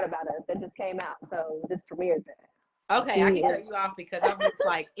movie, Forgot About Us, that just came out. So just premiered that. Okay, I can cut you off because I'm just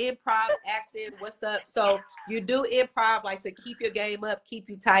like, improv, acting, what's up? So you do improv like to keep your game up, keep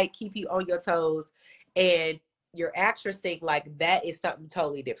you tight, keep you on your toes, and your actors think like that is something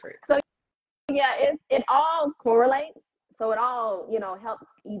totally different. So yeah, it all correlates. So it all, helps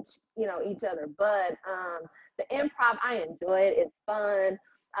each other. But the improv, I enjoy it. It's fun.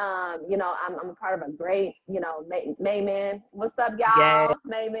 I'm a part of a great, Mayman. What's up, y'all? Yes.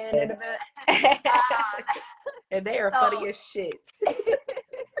 Mayman. And they are funny as shit.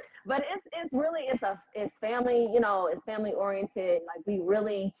 But it's family, it's family oriented. Like we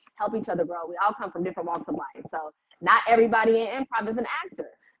really help each other grow. We all come from different walks of life. So not everybody in improv is an actor.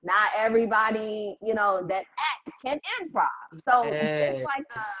 Not everybody, you know, that acts can improv. So it's like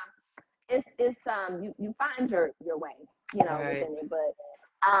you find your way, you know, within it. But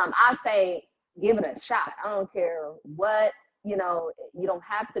I say give it a shot. I don't care what, you know, you don't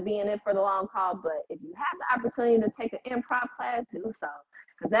have to be in it for the long haul, but if you have the opportunity to take an improv class, do so.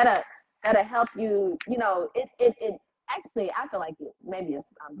 Because that'll help you, you know, it actually, I feel like maybe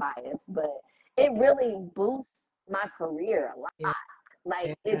I'm biased, but it really boosts my career a lot. Yeah.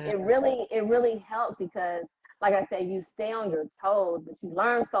 Like it really helps because, like I said, you stay on your toes, but you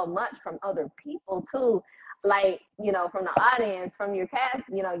learn so much from other people too. Like, you know, from the audience, from your cast,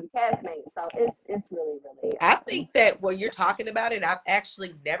 you know, your castmates. So it's really. I think that when you're talking about it, I've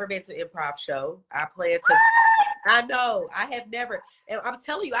actually never been to an improv show. I plan to. I know I have never, and I'm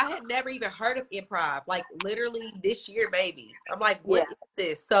telling you, I had never even heard of improv. Like literally this year, maybe. I'm like, what is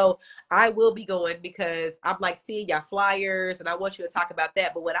this? So I will be going because I'm like seeing y'all flyers, and I want you to talk about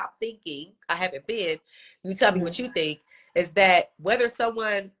that. But what I'm thinking, I haven't been. You tell me what you think. Is that whether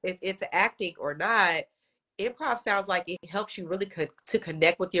someone is into acting or not? Improv sounds like it helps you really to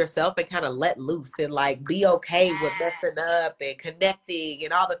connect with yourself and kind of let loose and like be okay with messing up and connecting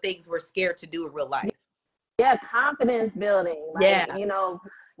and all the things we're scared to do in real life. Yeah, confidence building. Like, you know,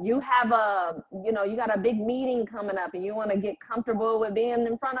 you got a big meeting coming up and you want to get comfortable with being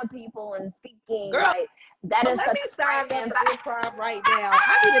in front of people and speaking. Girl, like that is let me sign up for improv right now.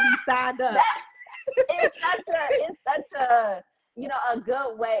 I need to be signed up. It's such a you know, a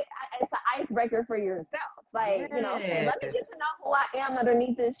good way. It's an icebreaker for yourself. Like, you know, okay, let me get to know who I am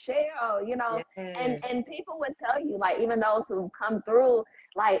underneath this shell, you know, and people would tell you, like, even those who come through,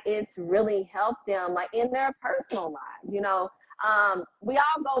 like, it's really helped them, like, in their personal lives, you know. We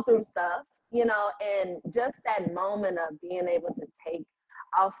all go through stuff, you know, and just that moment of being able to take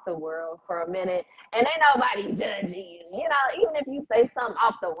off the world for a minute, and ain't nobody judging you, you know, even if you say something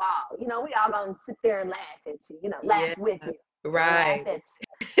off the wall, you know, we all gonna sit there and laugh at you, you know, laugh with you. Right. Laugh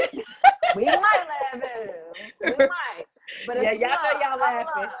at you. We might laugh at you. We might. But it's y'all know y'all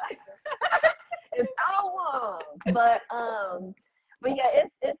laughing. It's so warm. But yeah,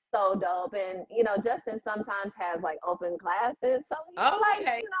 it's so dope. And you know, Justin sometimes has like open classes. So like, you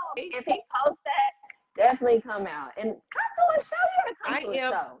know, if he posts that, definitely come out. And come to a show. You gotta come to a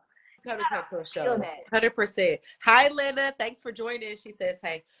show. Come to a show. 100%. Hi Lena. Thanks for joining. She says,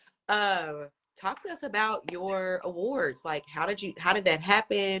 hey. Talk to us about your awards. Like, how did that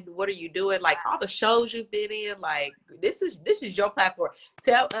happen? What are you doing? Like all the shows you've been in. Like this is your platform.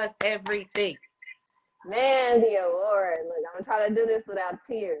 Tell us everything. Man, the award. Look, I'm gonna try to do this without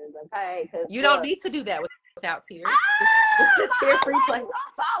tears, okay? Because you don't need to do that without tears. It's a tear-free place.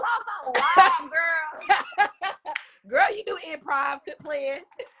 Fall off on girl. Girl, you do improv. Good plan.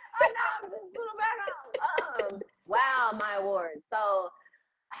 I know. I'm just put them back on. Wow, my award. So.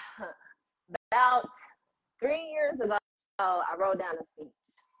 About 3 years ago, I wrote down a speech.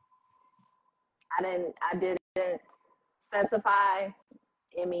 I didn't specify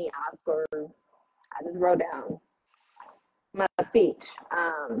Emmy, Oscar. I just wrote down my speech.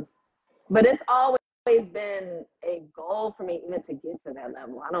 But it's always been a goal for me even to get to that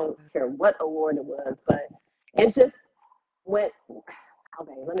level. I don't care what award it was, but it's just went.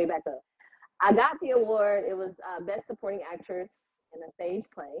 Okay, let me back up. I got the award. It was Best Supporting Actress in a Stage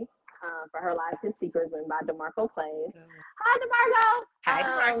Play. For Her Lives, His Secrets, written by DeMarco Plays. Hi, DeMarco. Hi,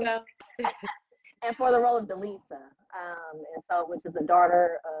 DeMarco. And for the role of Delisa, and so which is the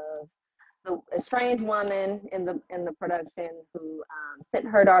daughter of the estranged woman in the production who sent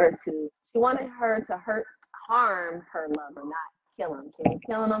her daughter to. She wanted her to harm her lover, not kill him. She was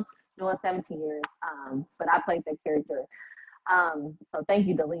killing him, doing 17 years. But I played that character. So thank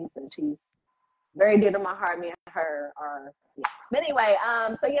you, Delisa. She's very dear to my heart. Me and her are. Yeah. But anyway,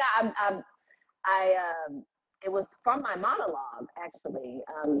 so yeah, it was from my monologue actually.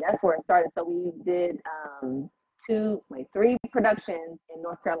 That's where it started. So we did 3 productions in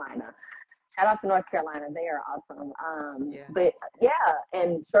North Carolina. Shout out to North Carolina, they are awesome. But yeah,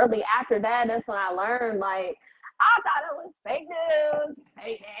 and shortly after that, that's when I learned like I thought it was fake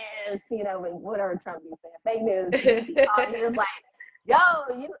news, you know, whatever Trump be saying, fake news. He was like, yo,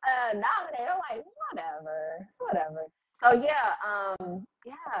 you nominated. I'm like, whatever. So yeah,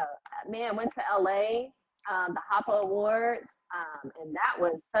 man, went to LA, the HOPA Awards, and that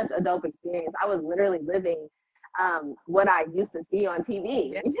was such a dope experience. I was literally living what I used to see on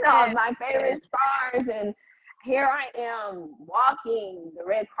TV, you know, my favorite stars, and here I am walking the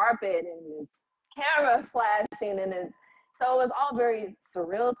red carpet and camera flashing, and so it was all very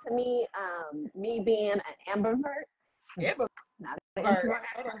surreal to me. Me being an ambivert.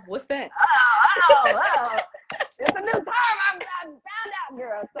 What's that? Oh. It's a new term. I found out,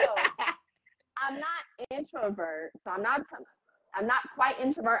 girl. So I'm not introvert. So I'm not quite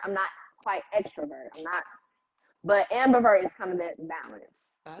introvert. I'm not quite extrovert. But ambivert is kind of that balance.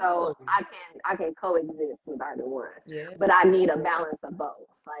 So I can coexist with either one. Yeah. But I need a balance of both.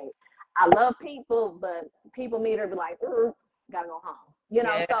 Like I love people, but people meter be like, gotta go home. You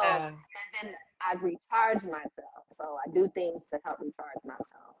know, so and then I recharge myself. So I do things to help recharge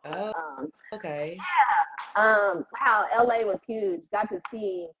myself. Okay. Wow, LA was huge. Got to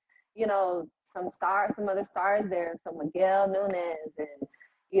see, you know, some other stars there, so Miguel Nunes and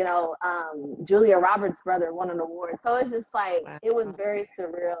Julia Roberts' brother won an award. So it's just like it was very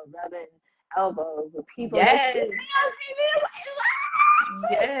surreal, rubbing elbows with people that you see on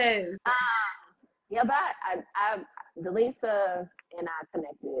TV. Yes. Yeah, but Delisa and I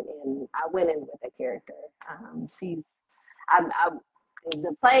connected, and I went in with a character.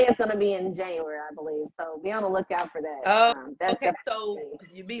 The play is going to be in January, I believe. So be on the lookout for that. Oh, okay. So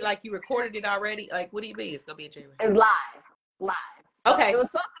you mean like you recorded it already? Like, what do you mean it's going to be in January? It's live. So okay.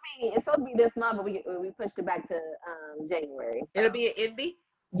 It's supposed to be this month, but we pushed it back to January. So. It'll be in Indy?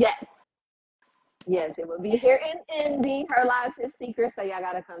 Yes, it will be here in Indy. Her Lives His Secret, so y'all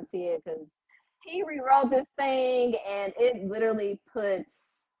got to come see it because he rewrote this thing, and it literally puts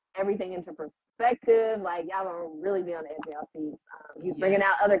everything into perspective. Like, y'all will really be on the edge of y'all seats. He's bringing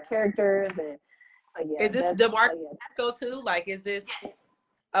out other characters. And so, yeah. Is this DeMarco too? Like, is this? Yes.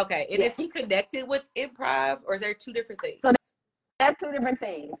 Okay. And is he connected with improv, or is there two different things? So that's two different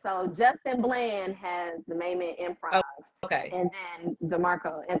things. So Justin Bland has the Main Man Improv. Okay. And then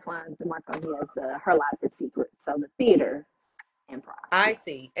Antoine DeMarco, he has the Her Lives His Secret. So the theater improv. I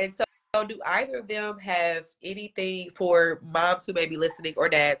see. And so do either of them have anything for moms who may be listening or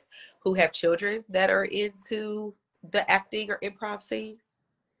dads who have children that are into the acting or improv scene?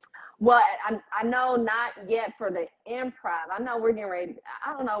 Well, I know not yet for the improv. I know we're getting ready.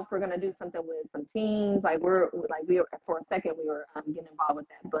 I don't know if we're going to do something with some teens. Like we were for a second, we were getting involved with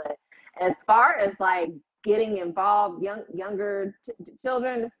that. But as far as like getting involved, younger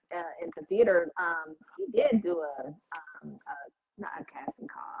children into theater, he did do not a casting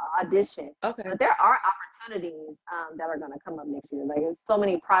call, audition. Okay. But there are opportunities that are going to come up next year. Like there's so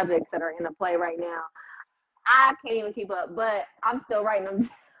many projects that are in the play right now. I can't even keep up, but I'm still writing them.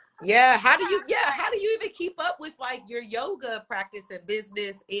 Yeah. How do you even keep up with like your yoga practice and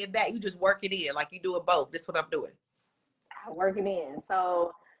business and that you just work it in? Like you doing both. This is what I'm doing. I work it in.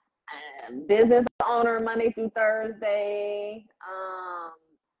 So business owner Monday through Thursday.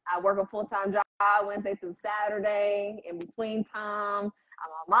 I work a full-time job Wednesday through Saturday. In between time,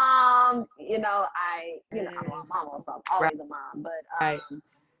 I'm a mom. I'm a mom also. I'm always a mom. But it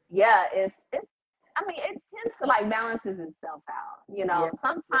tends to like balances itself out.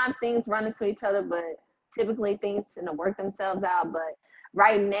 Sometimes things run into each other, but typically things tend to work themselves out. But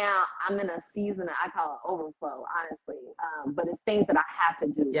right now I'm in a season that I call it overflow, honestly. But it's things that I have to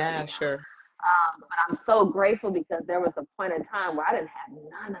do. Yeah, sure. But I'm so grateful because there was a point in time where I didn't have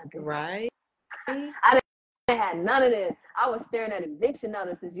none of this. Right. I didn't have none of this. I was staring at eviction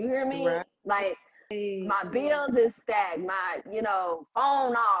notices. You hear me? Right. Like my bills is stacked, my,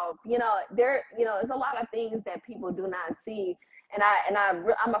 phone off, there's a lot of things that people do not see. And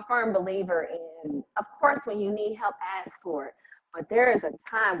I'm a firm believer in, of course, when you need help, ask for it. But there is a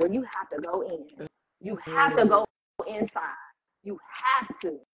time where you have to go in. You have to go inside. You have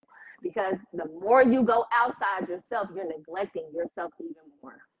to. Because the more you go outside yourself, you're neglecting yourself even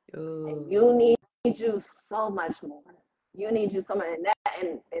more. Ooh. And you need you so much more. You need you so much.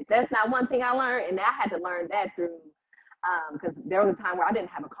 And if that's not one thing I learned, and I had to learn that through, because there was a time where I didn't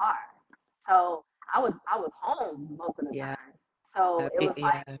have a car. So I was home most of the time. So it was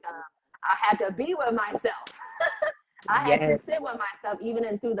like I had to be with myself. I had to sit with myself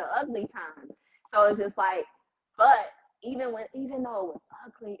even through the ugly times. So it's just like, but even though it was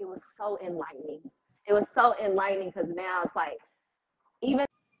ugly, it was so enlightening. It was so enlightening because now it's like, even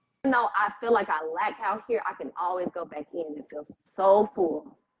though I feel like I lack out here, I can always go back in and feel so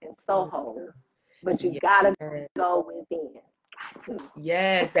full and so whole. But you gotta go within. Got to.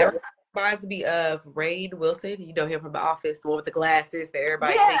 Yes, that reminds me of Rainn Wilson. You know him from The Office, the one with the glasses that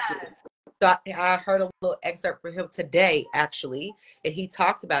everybody thinks. So I heard a little excerpt from him today, actually, and he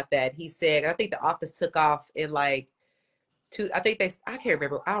talked about that. He said, I think The Office took off in like I can't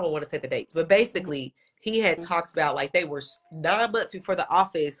remember. I don't want to say the dates, but basically he had talked about like they were 9 months before The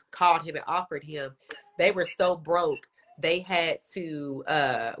Office called him and offered him. They were so broke they had to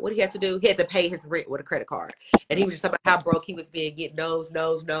what he had to do, he had to pay his rent with a credit card. And he was just talking about how broke he was being, getting no's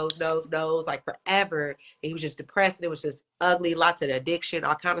like forever. And he was just depressed, and it was just ugly, lots of addiction,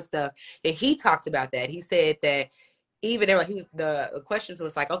 all kind of stuff. And he talked about that. He said that even there, he was, the questions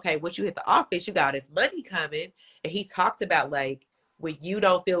was like, okay, once you hit the office, you got this money coming. And he talked about, like, when you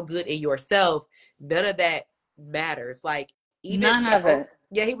don't feel good in yourself, none of that matters. Like, even None of it.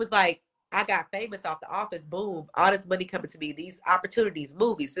 yeah, he was like, I got famous off the office, boom, all this money coming to me, these opportunities,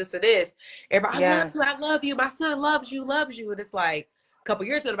 movies, this and this. Everybody, Yeah. I love you, my son loves you. And it's like, a couple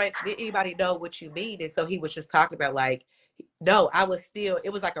years ago, did anybody know what you mean? And so he was just talking about, like, no, I was still, it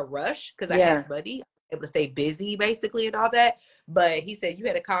was like a rush because I Yeah. had money, able to stay busy basically and all that. But he said, you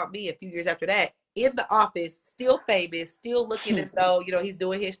had to call me a few years after that, in the office, still famous, still looking as though, you know, he's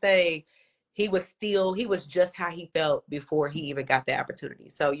doing his thing. He was just how he felt before he even got the opportunity.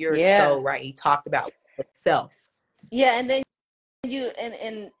 So you're Yeah. so right. He talked about himself. Yeah, and then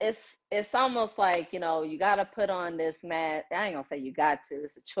and it's almost like, you know, you got to put on this mask. I ain't gonna say you got to,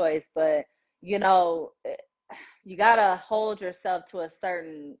 it's a choice, but you know, you got to hold yourself to a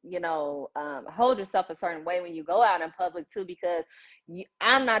certain, you know, hold yourself a certain way when you go out in public too, because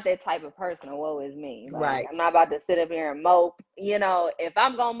I'm not that type of person. Or woe is me. Like, Right. I'm not about to sit up here and mope. You know, if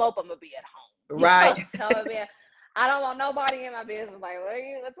I'm gonna mope, I'm gonna be at home. You Right. know, so I don't want nobody in my business. Like,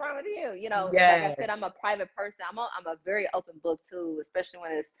 what's wrong with you? You know, like I said, I'm Yes. a private person. I'm a very open book too, especially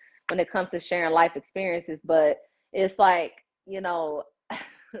when it comes to sharing life experiences. But it's like, you know,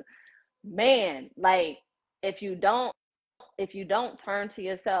 man, like if you don't turn to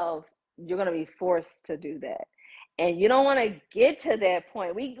yourself, you're gonna be forced to do that. And you don't want to get to that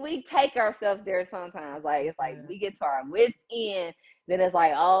point. We take ourselves there sometimes. Like, it's like we get to our wits end, then it's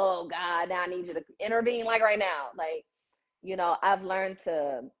like, oh God, now I need you to intervene, like right now. Like, you know, I've learned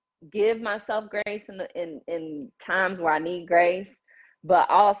to give myself grace in times where I need grace, but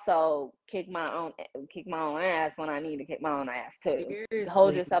also kick my own ass when I need to kick my own ass too.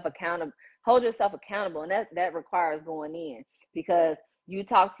 Hold Seriously. yourself accountable. Hold yourself accountable, and that requires going in, because you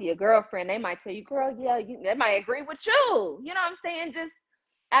talk to your girlfriend, they might tell you, girl, yeah, they might agree with you. You know what I'm saying? Just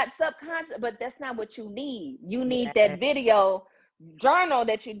at subconscious, but that's not what you need. You need Yeah. that video journal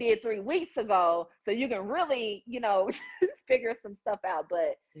that you did 3 weeks ago, so you can really, you know, figure some stuff out.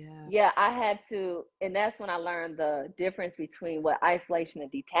 But yeah, I had to, and that's when I learned the difference between what isolation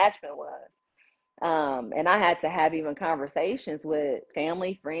and detachment was. And I had to have even conversations with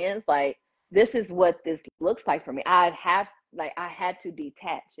family, friends, like, this is what this looks like for me. I had to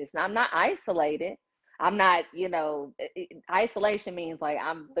detach. I'm not isolated. I'm not, you know, isolation means like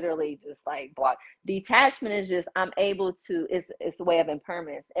I'm literally just like blocked. Detachment is just I'm able to. It's a way of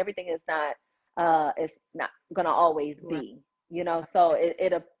impermanence. Everything is not. It's not gonna always be. You know, so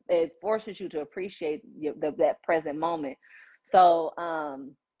it forces you to appreciate that present moment. So,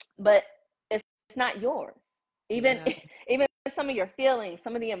 but it's not yours. Even Yeah. even some of your feelings,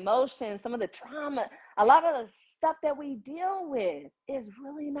 some of the emotions, some of the trauma, a lot of the stuff that we deal with is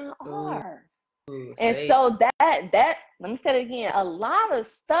really not Ooh, ours. And say. so that let me say it again, a lot of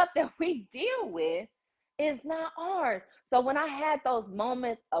stuff that we deal with is not ours. So when I had those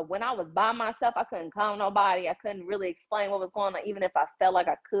moments of when I was by myself, I couldn't call nobody, I couldn't really explain what was going on, even if I felt like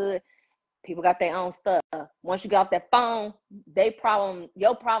I could. People got their own stuff. Once you get off that phone,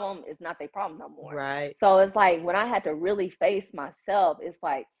 your problem is not their problem no more. Right. So it's like when I had to really face myself, it's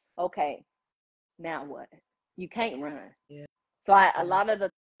like, okay, now what? You can't run. Yeah. So a lot of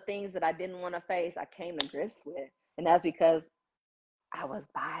the things that I didn't want to face, I came to grips with. And that's because I was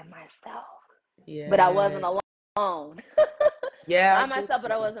by myself. But I wasn't Yes. alone. Yeah, I By get myself,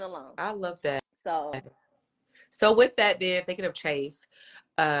 but I you. wasn't alone. I love that. So So with that, then, thinking of Chase,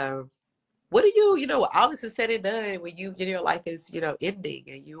 um, what do you know, all this is said and done, when your life is, ending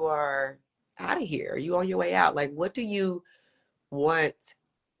and you are out of here, you on your way out. Like, what do you want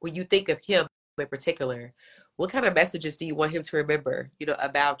when you think of him in particular? What kind of messages do you want him to remember,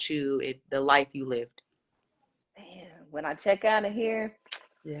 about you and the life you lived? man, when I check out of here,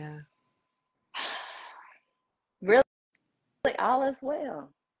 Yeah. really all is well.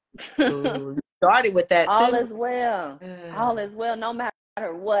 Ooh, you started with that All too. is well. All is well, no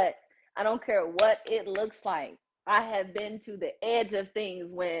matter what. I don't care what it looks like. I have been to the edge of things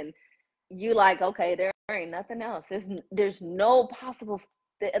when you like, okay, there ain't nothing else. There's no possible,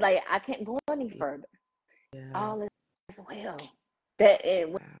 like, I can't go any further. Yeah. All is well. That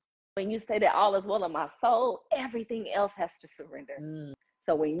and when you say that all is well in my soul, everything else has to surrender. Mm.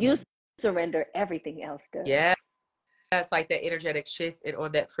 So when you surrender, everything else does. Yeah. It's like that energetic shift and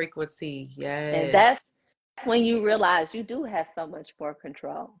on that frequency. And that's Yes. when you realize you do have so much more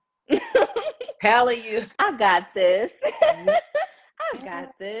control. Telling you. I got this. Yeah. I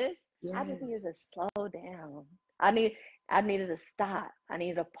got this. I just Yes. needed to slow down. I needed to stop. I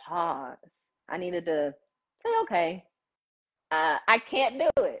needed to pause. I needed to say, okay, I can't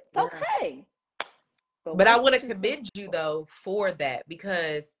do it. It's Yeah. okay. But But I once want to you say, commend you though for that,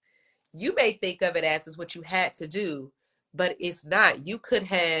 because you may think of it as is what you had to do, but it's not. You could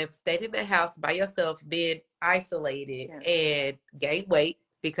have stayed in the house by yourself, been isolated, yeah, and gained weight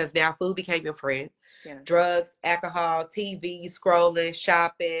because now food became your friend. yeah, Drugs, alcohol, TV, scrolling,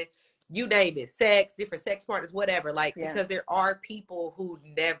 shopping, you name it, sex, different sex partners, whatever. Like, yeah, because there are people who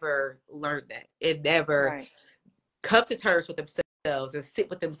never learn that and never right, come to terms with themselves and sit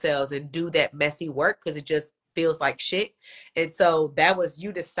with themselves and do that messy work because it just feels like shit. And so that was,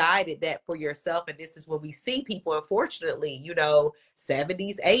 you decided that for yourself. And this is when we see people, unfortunately,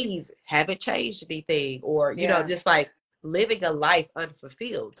 70s, 80s haven't changed anything, or, yeah, just like living a life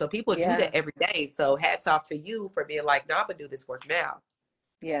unfulfilled. So people do yeah, that every day. So hats off to you for being like, no, I'm gonna do this work now.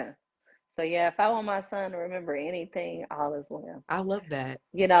 yeah. So yeah, if I want my son to remember anything, all is well. I love that.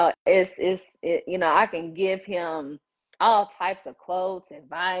 I can give him all types of quotes,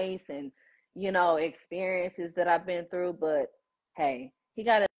 advice, and experiences that I've been through. But hey, he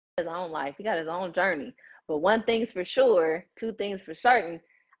got his own life. He got his own journey. But one thing's for sure, two things for certain,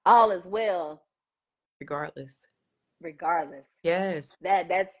 all is well, Regardless. regardless. Yes.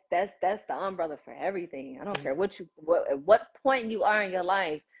 That's the umbrella for everything. I don't care at what point you are in your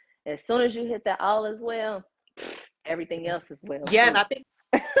life. As soon as you hit that all is well, everything else is well Yeah, and too. I think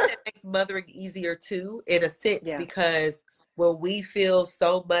that makes mothering easier too, in a sense, Yeah, because when we feel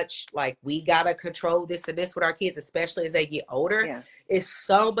so much like we gotta control this and this with our kids, especially as they get older, yeah. it's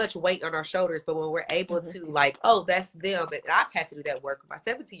so much weight on our shoulders. But when we're able Hmm. to, like, oh, that's them, and I've had to do that work with my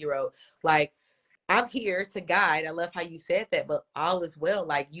 17-year-old, like, I'm here to guide. I love how you said that, but all is well.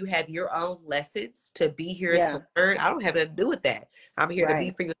 Like, you have your own lessons to be here to Yeah, learn. I don't have nothing to do with that. I'm here to be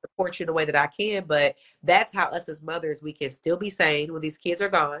right. for you and support you in the way that I can. But that's how us as mothers, we can still be sane when these kids are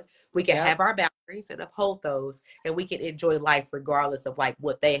gone. We can Yep. have our boundaries and uphold those, and we can enjoy life regardless of like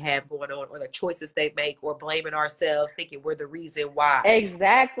what they have going on or the choices they make, or blaming ourselves, thinking we're the reason why.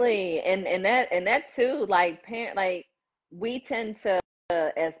 Exactly. And that too, like we tend to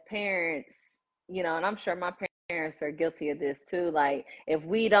as parents, and I'm sure my parents are guilty of this too. Like if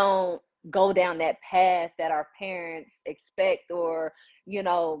we don't go down that path that our parents expect or,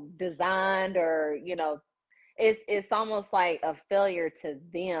 designed or, it's almost like a failure to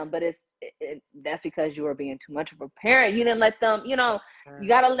them, but that's because you were being too much of a parent. You didn't let them, you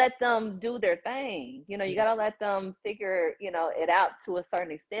got to let them do their thing. You Yeah. got to let them figure, it out to a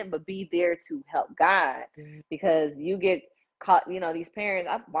certain extent, but be there to help guide, Yeah. because you get caught, these parents,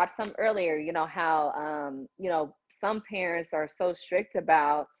 I watched some earlier, how, some parents are so strict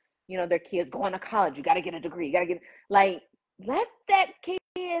about, their kids going to college. You got to get a degree. You got to get, like, let that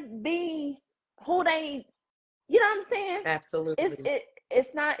kid be who they, you know what I'm saying? It's Absolutely. it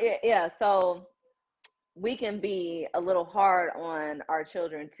it's not yeah. So we can be a little hard on our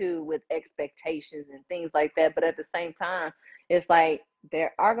children too with expectations and things like that. But at the same time, it's like they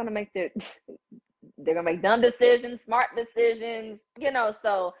are gonna make they're gonna make dumb decisions, smart decisions,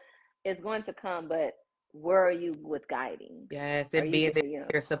 So it's going to come. But where are you with guiding? Yes, Are and you being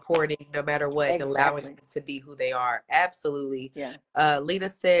there, supporting no matter what, and allowing exactly? them to be who they are. Absolutely. Yeah. Lena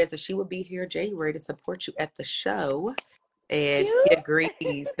says that she will be here January to support you at the show. And Cute. she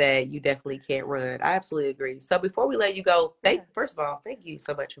agrees that you definitely can't run. I absolutely agree. So before we let you go, Yeah. first of all, thank you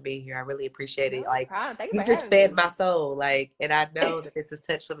so much for being here. I really appreciate it. No Like, problem. Thank you you for just having fed me. my soul. Like, and I know that this has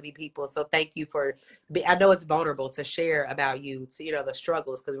touched so many people. So thank you for I know it's vulnerable to share about you, to the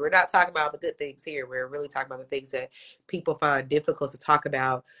struggles, because we're not talking about the good things here. We're really talking about the things that people find difficult to talk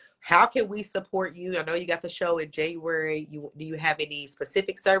about. How can we support you? I know you got the show in January. Do you have any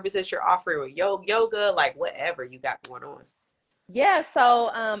specific services you're offering with yoga, like whatever you got going on? Yeah, so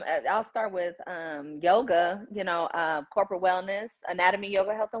I'll start with yoga, corporate wellness, anatomy,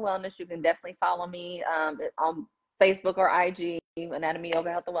 yoga, health, and wellness. You can definitely follow me on Facebook or IG, Anatomy,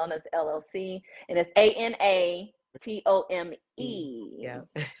 Yoga, Health, and Wellness LLC, and it's ANATOME. Yeah.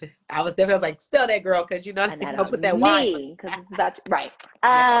 I was like, spell that, girl, because they don't put that Y on. Anatomy, because it's about right.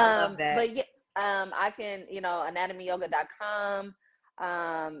 Yeah, I love that. But yeah, I can, anatomyyoga.com.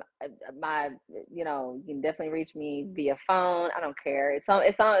 My, you can definitely reach me via phone. I don't care. It's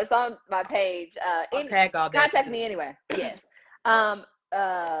on my page. I'll tag all that Contact too. me anyway. Yes. Um,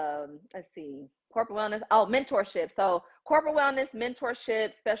 let's see. Corporate wellness. Oh, mentorship. So corporate wellness, mentorship,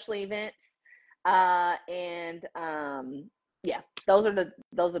 special events, and yeah, those are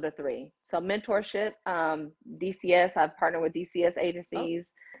the three. So mentorship, DCS. I've partnered with DCS agencies.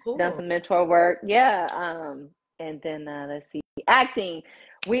 done cool. some mentor work. Yeah. And then let's see, acting.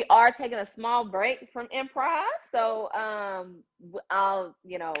 We are taking a small break from improv, so I'll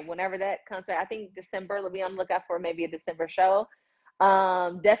whenever that comes back. I think December. We'll be on the lookout for maybe a December show.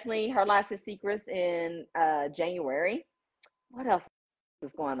 Definitely Her Life is Secrets in January. What else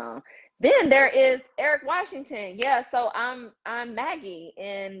is going on? Then there is Eric Washington. Yeah, so I'm Maggie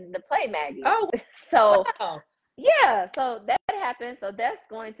in the play Maggie. Oh, So wow. yeah, so that happened. So that's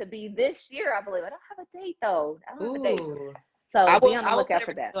going to be this year, I believe. I don't have a date though. I don't have a date. Ooh. So be on the I will put lookout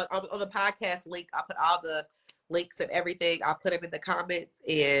for everything that. on the podcast link. I'll put all the links and everything. I'll put them in the comments,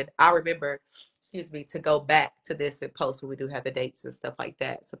 and I'll remember, excuse me, to go back to this and post when we do have the dates and stuff like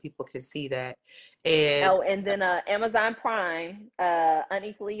that, so people can see that. And Oh, and then Amazon Prime,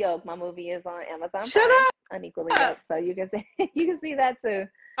 Unequally Yoked. My movie is on Amazon shut Prime, Unequally up. Yoked. So you can see you can see that too.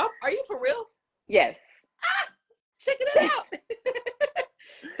 Oh, are you for real? Yes. Checking it out.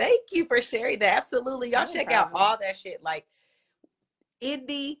 Thank you for sharing that. Absolutely. Y'all No check out problem. all that shit. Like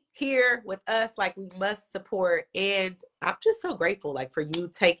indie here with us, like we must support. And I'm just so grateful, like for you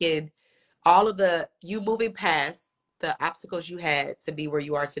taking all of you moving past the obstacles you had to be where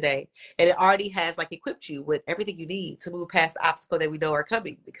you are today. And it already has like equipped you with everything you need to move past the obstacle that we know are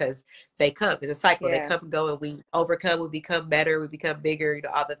coming, because they come. It's a cycle. They Yeah. come and go, and we overcome, we become better, we become bigger,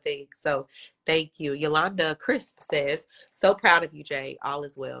 all the things. So thank you. Yolanda Crisp says, so proud of you, Jay. All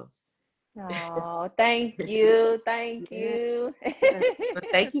is well. Oh, thank you. Thank Yeah. you. Well,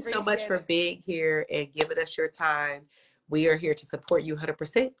 thank you so much Appreciate for it. being here and giving us your time. We are here to support you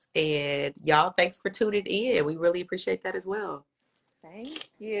 100%. And y'all, thanks for tuning in. We really appreciate that as well. Thank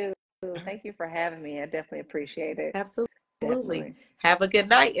you. Thank you for having me. I definitely appreciate it. Absolutely. Definitely. Have a good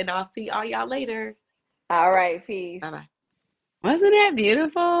night, and I'll see all y'all later. All right, peace. Bye bye. Wasn't that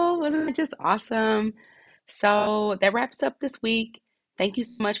beautiful? Wasn't it just awesome? So that wraps up this week. Thank you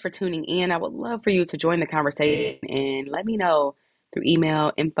so much for tuning in. I would love for you to join the conversation and let me know through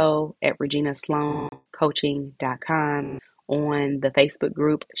email info@reginasloancoaching.com, on the Facebook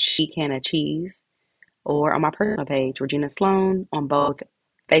group She Can Achieve, or on my personal page, Regina Sloan, on both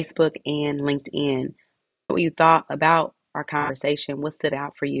Facebook and LinkedIn. What you thought about our conversation, what stood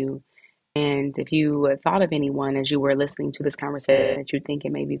out for you, and if you thought of anyone as you were listening to this conversation that you think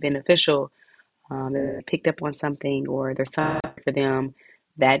it may be beneficial, that picked up on something, or there's something for them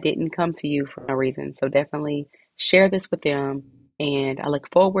that didn't come to you for no reason. So definitely share this with them. And I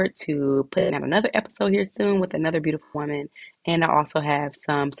look forward to putting out another episode here soon with another beautiful woman. And I also have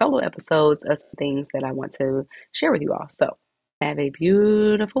some solo episodes of things that I want to share with you all. So have a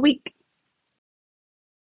beautiful week.